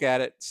there and look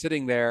at it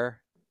sitting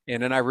there.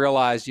 And then I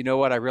realized, you know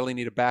what? I really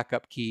need a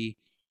backup key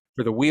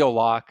for the wheel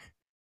lock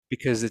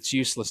because it's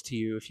useless to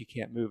you if you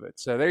can't move it.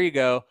 So there you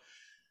go.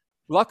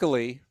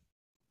 Luckily,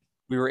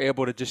 we were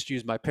able to just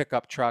use my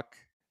pickup truck,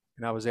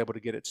 and I was able to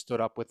get it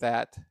stood up with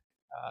that.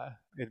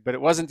 But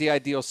it wasn't the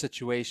ideal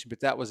situation,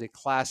 but that was a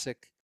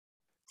classic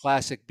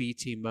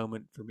BT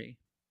moment for me.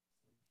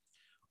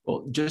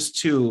 Well, just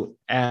to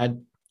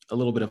add a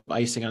little bit of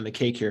icing on the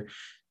cake here,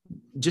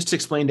 just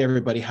explain to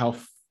everybody how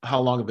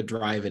long of a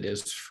drive it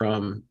is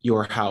from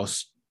your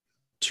house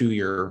to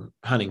your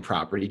hunting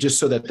property, just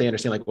so that they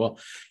understand, like, well,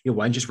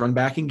 why don't you just run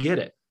back and get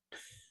it?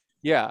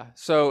 Yeah.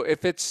 So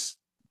if it's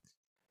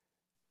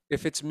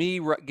me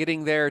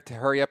getting there to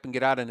hurry up and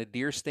get out in a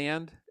deer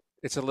stand,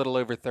 it's a little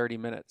over 30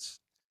 minutes.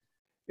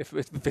 If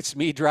it's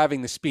me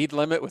driving the speed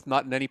limit with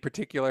not in any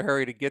particular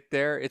hurry to get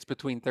there, it's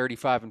between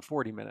 35 and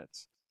 40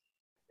 minutes.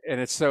 And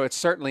it's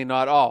certainly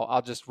not all.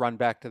 I'll just run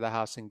back to the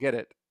house and get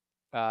it.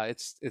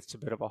 It's a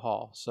bit of a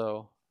haul.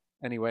 So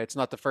anyway, it's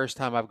not the first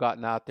time I've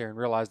gotten out there and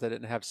realized I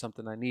didn't have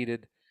something I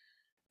needed.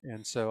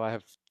 And so I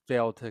have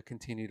failed to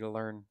continue to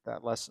learn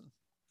that lesson.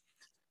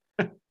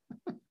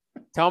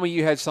 Tell me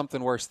you had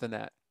something worse than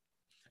that.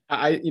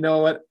 You know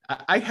what?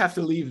 I have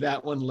to leave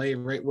that one lay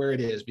right where it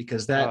is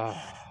because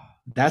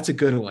that's a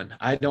good one.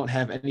 I don't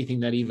have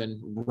anything that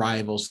even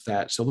rivals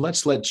that. So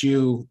let's let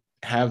you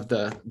have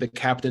the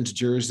captain's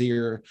jersey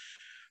or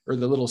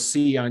the little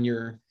C on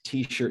your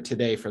t-shirt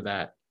today for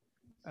that.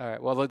 All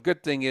right. Well, the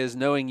good thing is,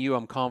 knowing you,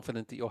 I'm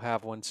confident that you'll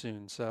have one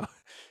soon. So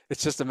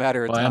it's just a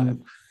matter of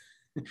time.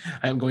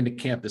 I'm going to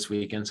camp this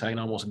weekend, so I can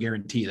almost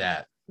guarantee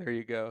that. There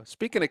you go.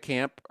 Speaking of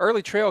camp,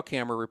 early trail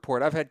camera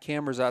report. I've had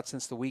cameras out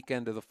since the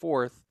weekend of the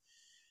 4th.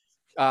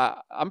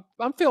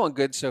 I'm feeling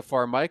good so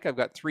far, Mike. I've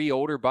got 3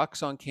 older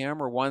bucks on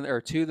camera, 1 or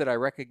 2 that I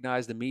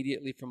recognized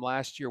immediately from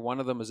last year. One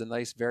of them is a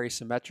nice, very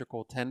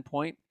symmetrical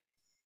 10-point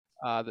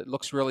that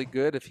looks really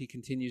good. If he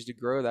continues to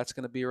grow, that's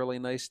going to be a really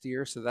nice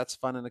deer. So that's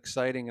fun and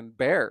exciting. And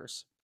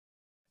bears.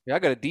 Yeah, I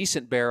got a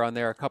decent bear on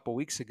there a couple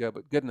weeks ago,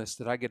 but goodness,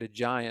 did I get a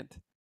giant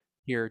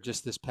here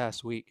just this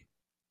past week.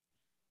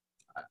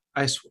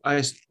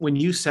 When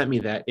you sent me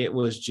that, it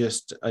was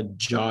just a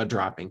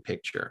jaw-dropping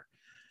picture.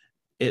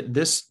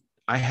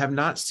 I have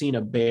not seen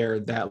a bear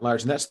that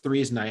large, and that's the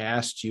reason I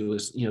asked you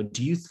is,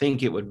 do you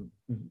think it would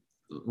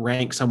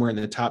rank somewhere in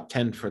the top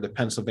 10 for the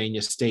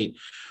Pennsylvania state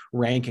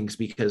rankings?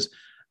 Because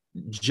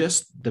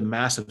just the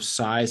massive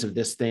size of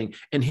this thing,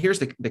 and here's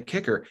the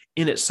kicker,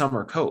 in its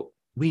summer coat.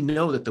 We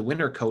know that the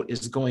winter coat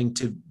is going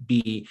to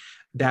be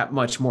that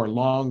much more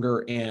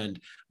longer and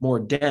more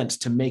dense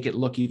to make it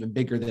look even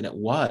bigger than it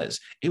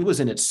was. It was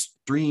in its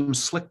extreme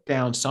slick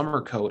down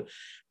summer coat.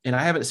 And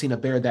I haven't seen a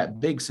bear that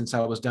big since I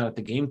was down at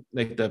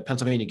the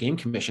Pennsylvania Game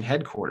Commission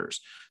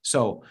headquarters.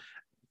 So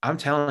I'm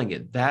telling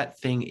you, that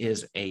thing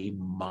is a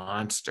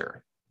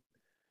monster.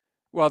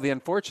 Well, the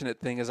unfortunate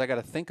thing is I got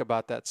to think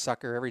about that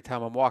sucker every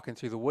time I'm walking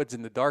through the woods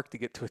in the dark to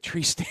get to a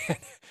tree stand,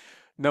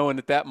 knowing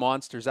that that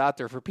monster's out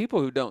there. For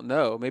people who don't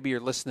know, maybe you're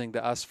listening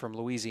to us from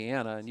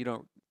Louisiana and you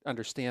don't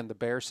understand the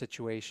bear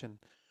situation.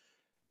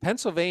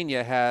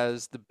 Pennsylvania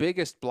has the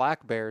biggest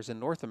black bears in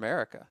North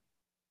America.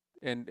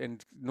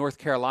 And North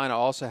Carolina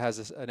also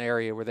has an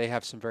area where they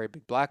have some very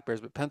big black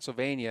bears. But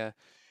Pennsylvania,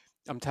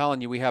 I'm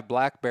telling you, we have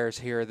black bears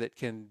here that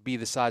can be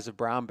the size of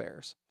brown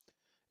bears.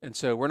 And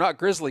so we're not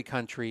grizzly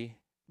country,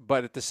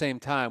 but at the same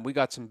time, we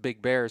got some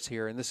big bears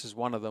here, and this is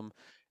one of them.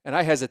 And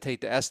I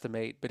hesitate to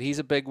estimate, but he's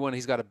a big one.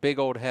 He's got a big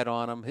old head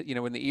on him. You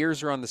know, when the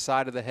ears are on the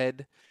side of the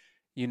head,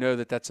 you know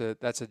that that's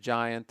a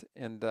giant.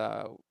 And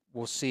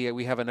we'll see.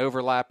 We have an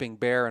overlapping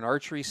bear and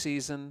archery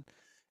season,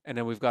 and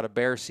then we've got a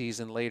bear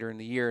season later in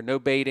the year. No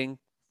baiting.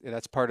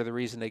 That's part of the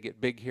reason they get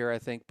big here, I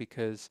think,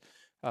 because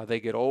they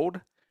get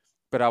old.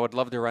 But I would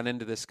love to run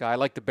into this guy. I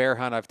like the bear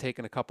hunt. I've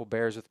taken a couple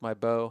bears with my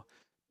bow,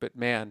 but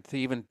man, to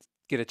even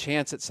get a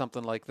chance at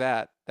something like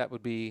that, that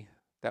would be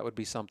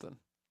something.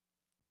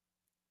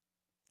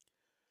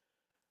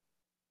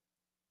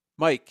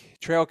 Mike,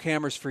 trail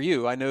cameras for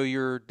you. I know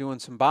you're doing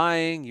some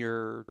buying,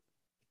 you're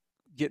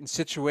getting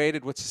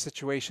situated. What's the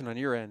situation on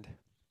your end?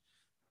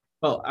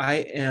 Well, I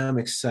am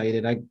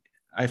excited.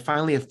 I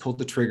finally have pulled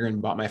the trigger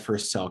and bought my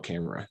first cell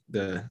camera.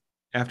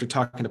 After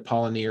talking to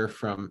Paul Lanier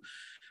from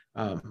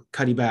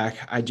Cuddy Back,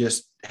 I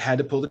just had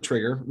to pull the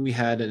trigger. We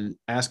had an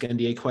Ask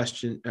NDA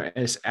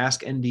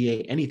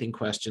Anything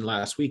question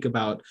last week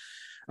about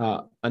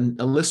a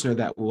listener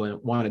that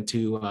wanted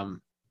to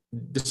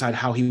decide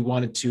how he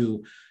wanted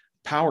to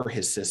power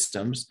his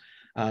systems.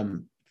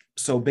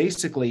 So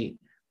basically,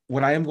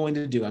 what I am going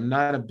to do, I'm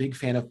not a big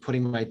fan of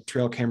putting my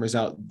trail cameras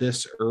out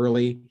this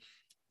early.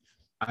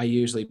 I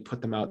usually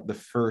put them out the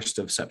 1st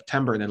of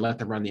September and then let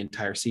them run the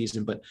entire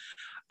season. But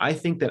I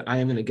think that I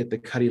am going to get the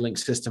Cuddy Link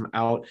system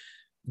out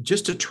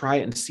just to try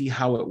it and see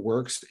how it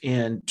works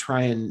and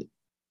try and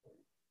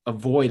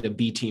avoid a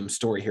B team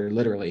story here,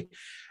 literally,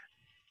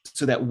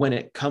 so that when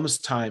it comes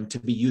time to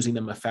be using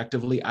them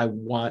effectively, I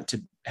want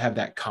to have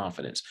that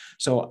confidence.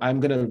 So I'm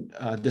going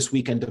to this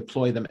weekend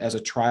deploy them as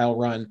a trial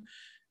run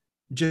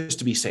just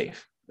to be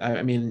safe.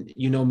 I mean,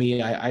 you know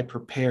me, I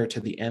prepare to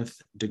the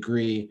nth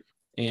degree,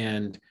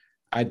 and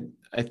I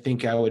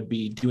think I would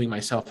be doing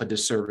myself a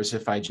disservice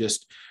if I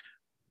just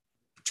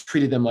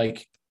treated them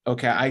like,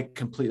 okay, I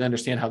completely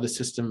understand how the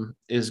system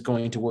is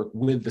going to work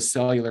with the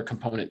cellular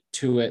component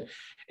to it,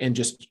 and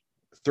just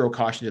throw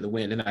caution to the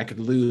wind. And I could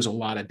lose a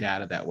lot of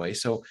data that way.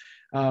 So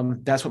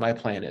that's what my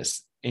plan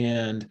is.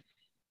 And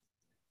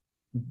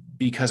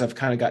because I've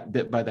kind of got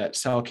bit by that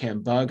cell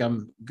cam bug,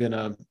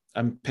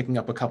 I'm picking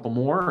up a couple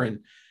more and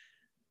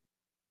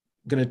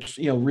gonna,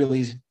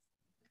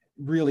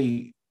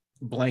 really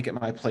blanket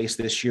my place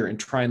this year and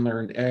try and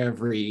learn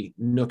every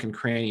nook and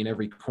cranny and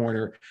every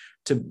corner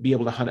to be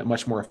able to hunt it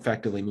much more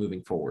effectively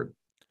moving forward.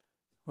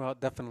 Well, it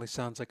definitely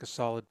sounds like a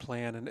solid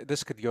plan, and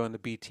this could go in the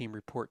B team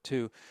report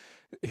too.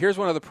 Here's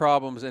one of the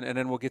problems, and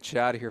then we'll get you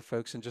out of here,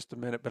 folks, in just a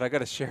minute, but I got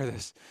to share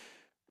this.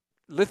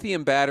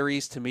 Lithium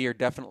batteries, to me, are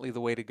definitely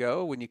the way to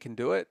go when you can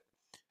do it.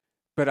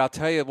 But I'll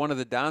tell you, one of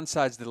the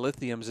downsides to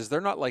lithiums is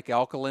they're not like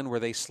alkaline, where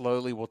they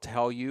slowly will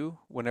tell you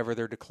whenever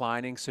they're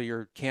declining. So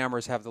your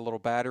cameras have the little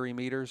battery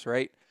meters,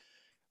 right?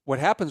 What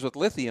happens with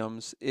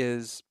lithiums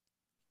is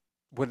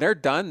when they're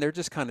done, they're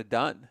just kind of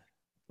done.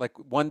 Like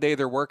one day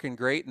they're working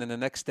great, and then the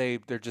next day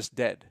they're just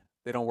dead.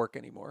 They don't work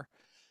anymore.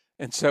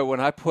 And so when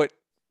I put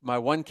my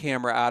one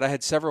camera out, I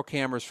had several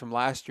cameras from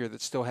last year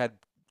that still had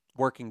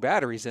working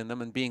batteries in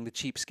them, and being the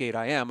cheapskate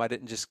I am, I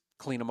didn't just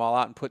clean them all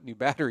out and put new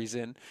batteries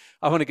in.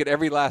 I want to get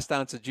every last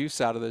ounce of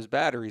juice out of those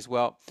batteries.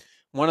 Well,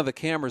 one of the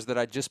cameras that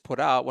I just put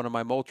out, one of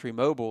my Moultrie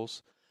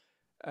mobiles,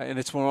 and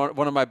it's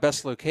one of my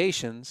best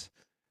locations,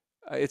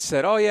 it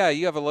said, oh yeah,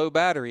 you have a low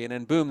battery. And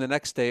then boom, the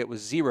next day it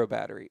was 0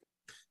 battery.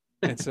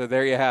 And so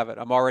there you have it.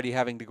 I'm already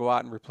having to go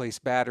out and replace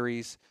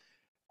batteries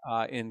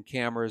in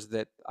cameras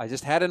that I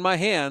just had in my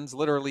hands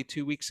literally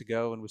 2 weeks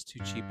ago and was too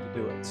cheap to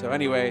do it. So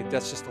anyway,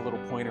 that's just a little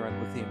pointer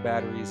on lithium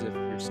batteries if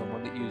you're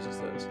someone that uses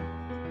those.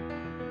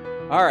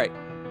 All right,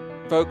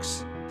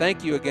 folks,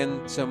 thank you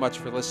again so much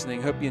for listening.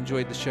 Hope you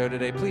enjoyed the show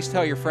today. Please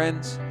tell your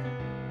friends.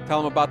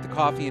 Tell them about the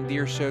Coffee and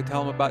Deer Show.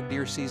 Tell them about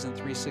Deer Season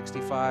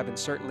 365, and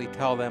certainly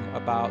tell them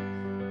about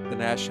the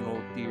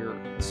National Deer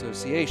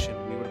Association.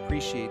 We would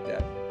appreciate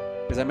that.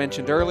 As I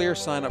mentioned earlier,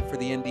 sign up for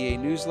the NDA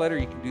newsletter.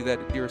 You can do that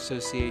at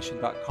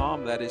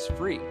deerassociation.com. That is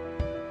free.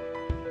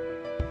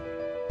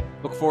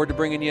 Look forward to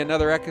bringing you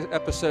another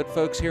episode,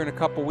 folks, here in a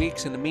couple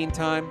weeks. In the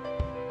meantime,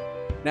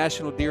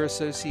 National Deer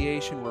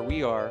Association, where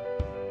we are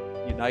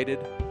united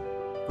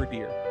for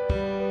deer.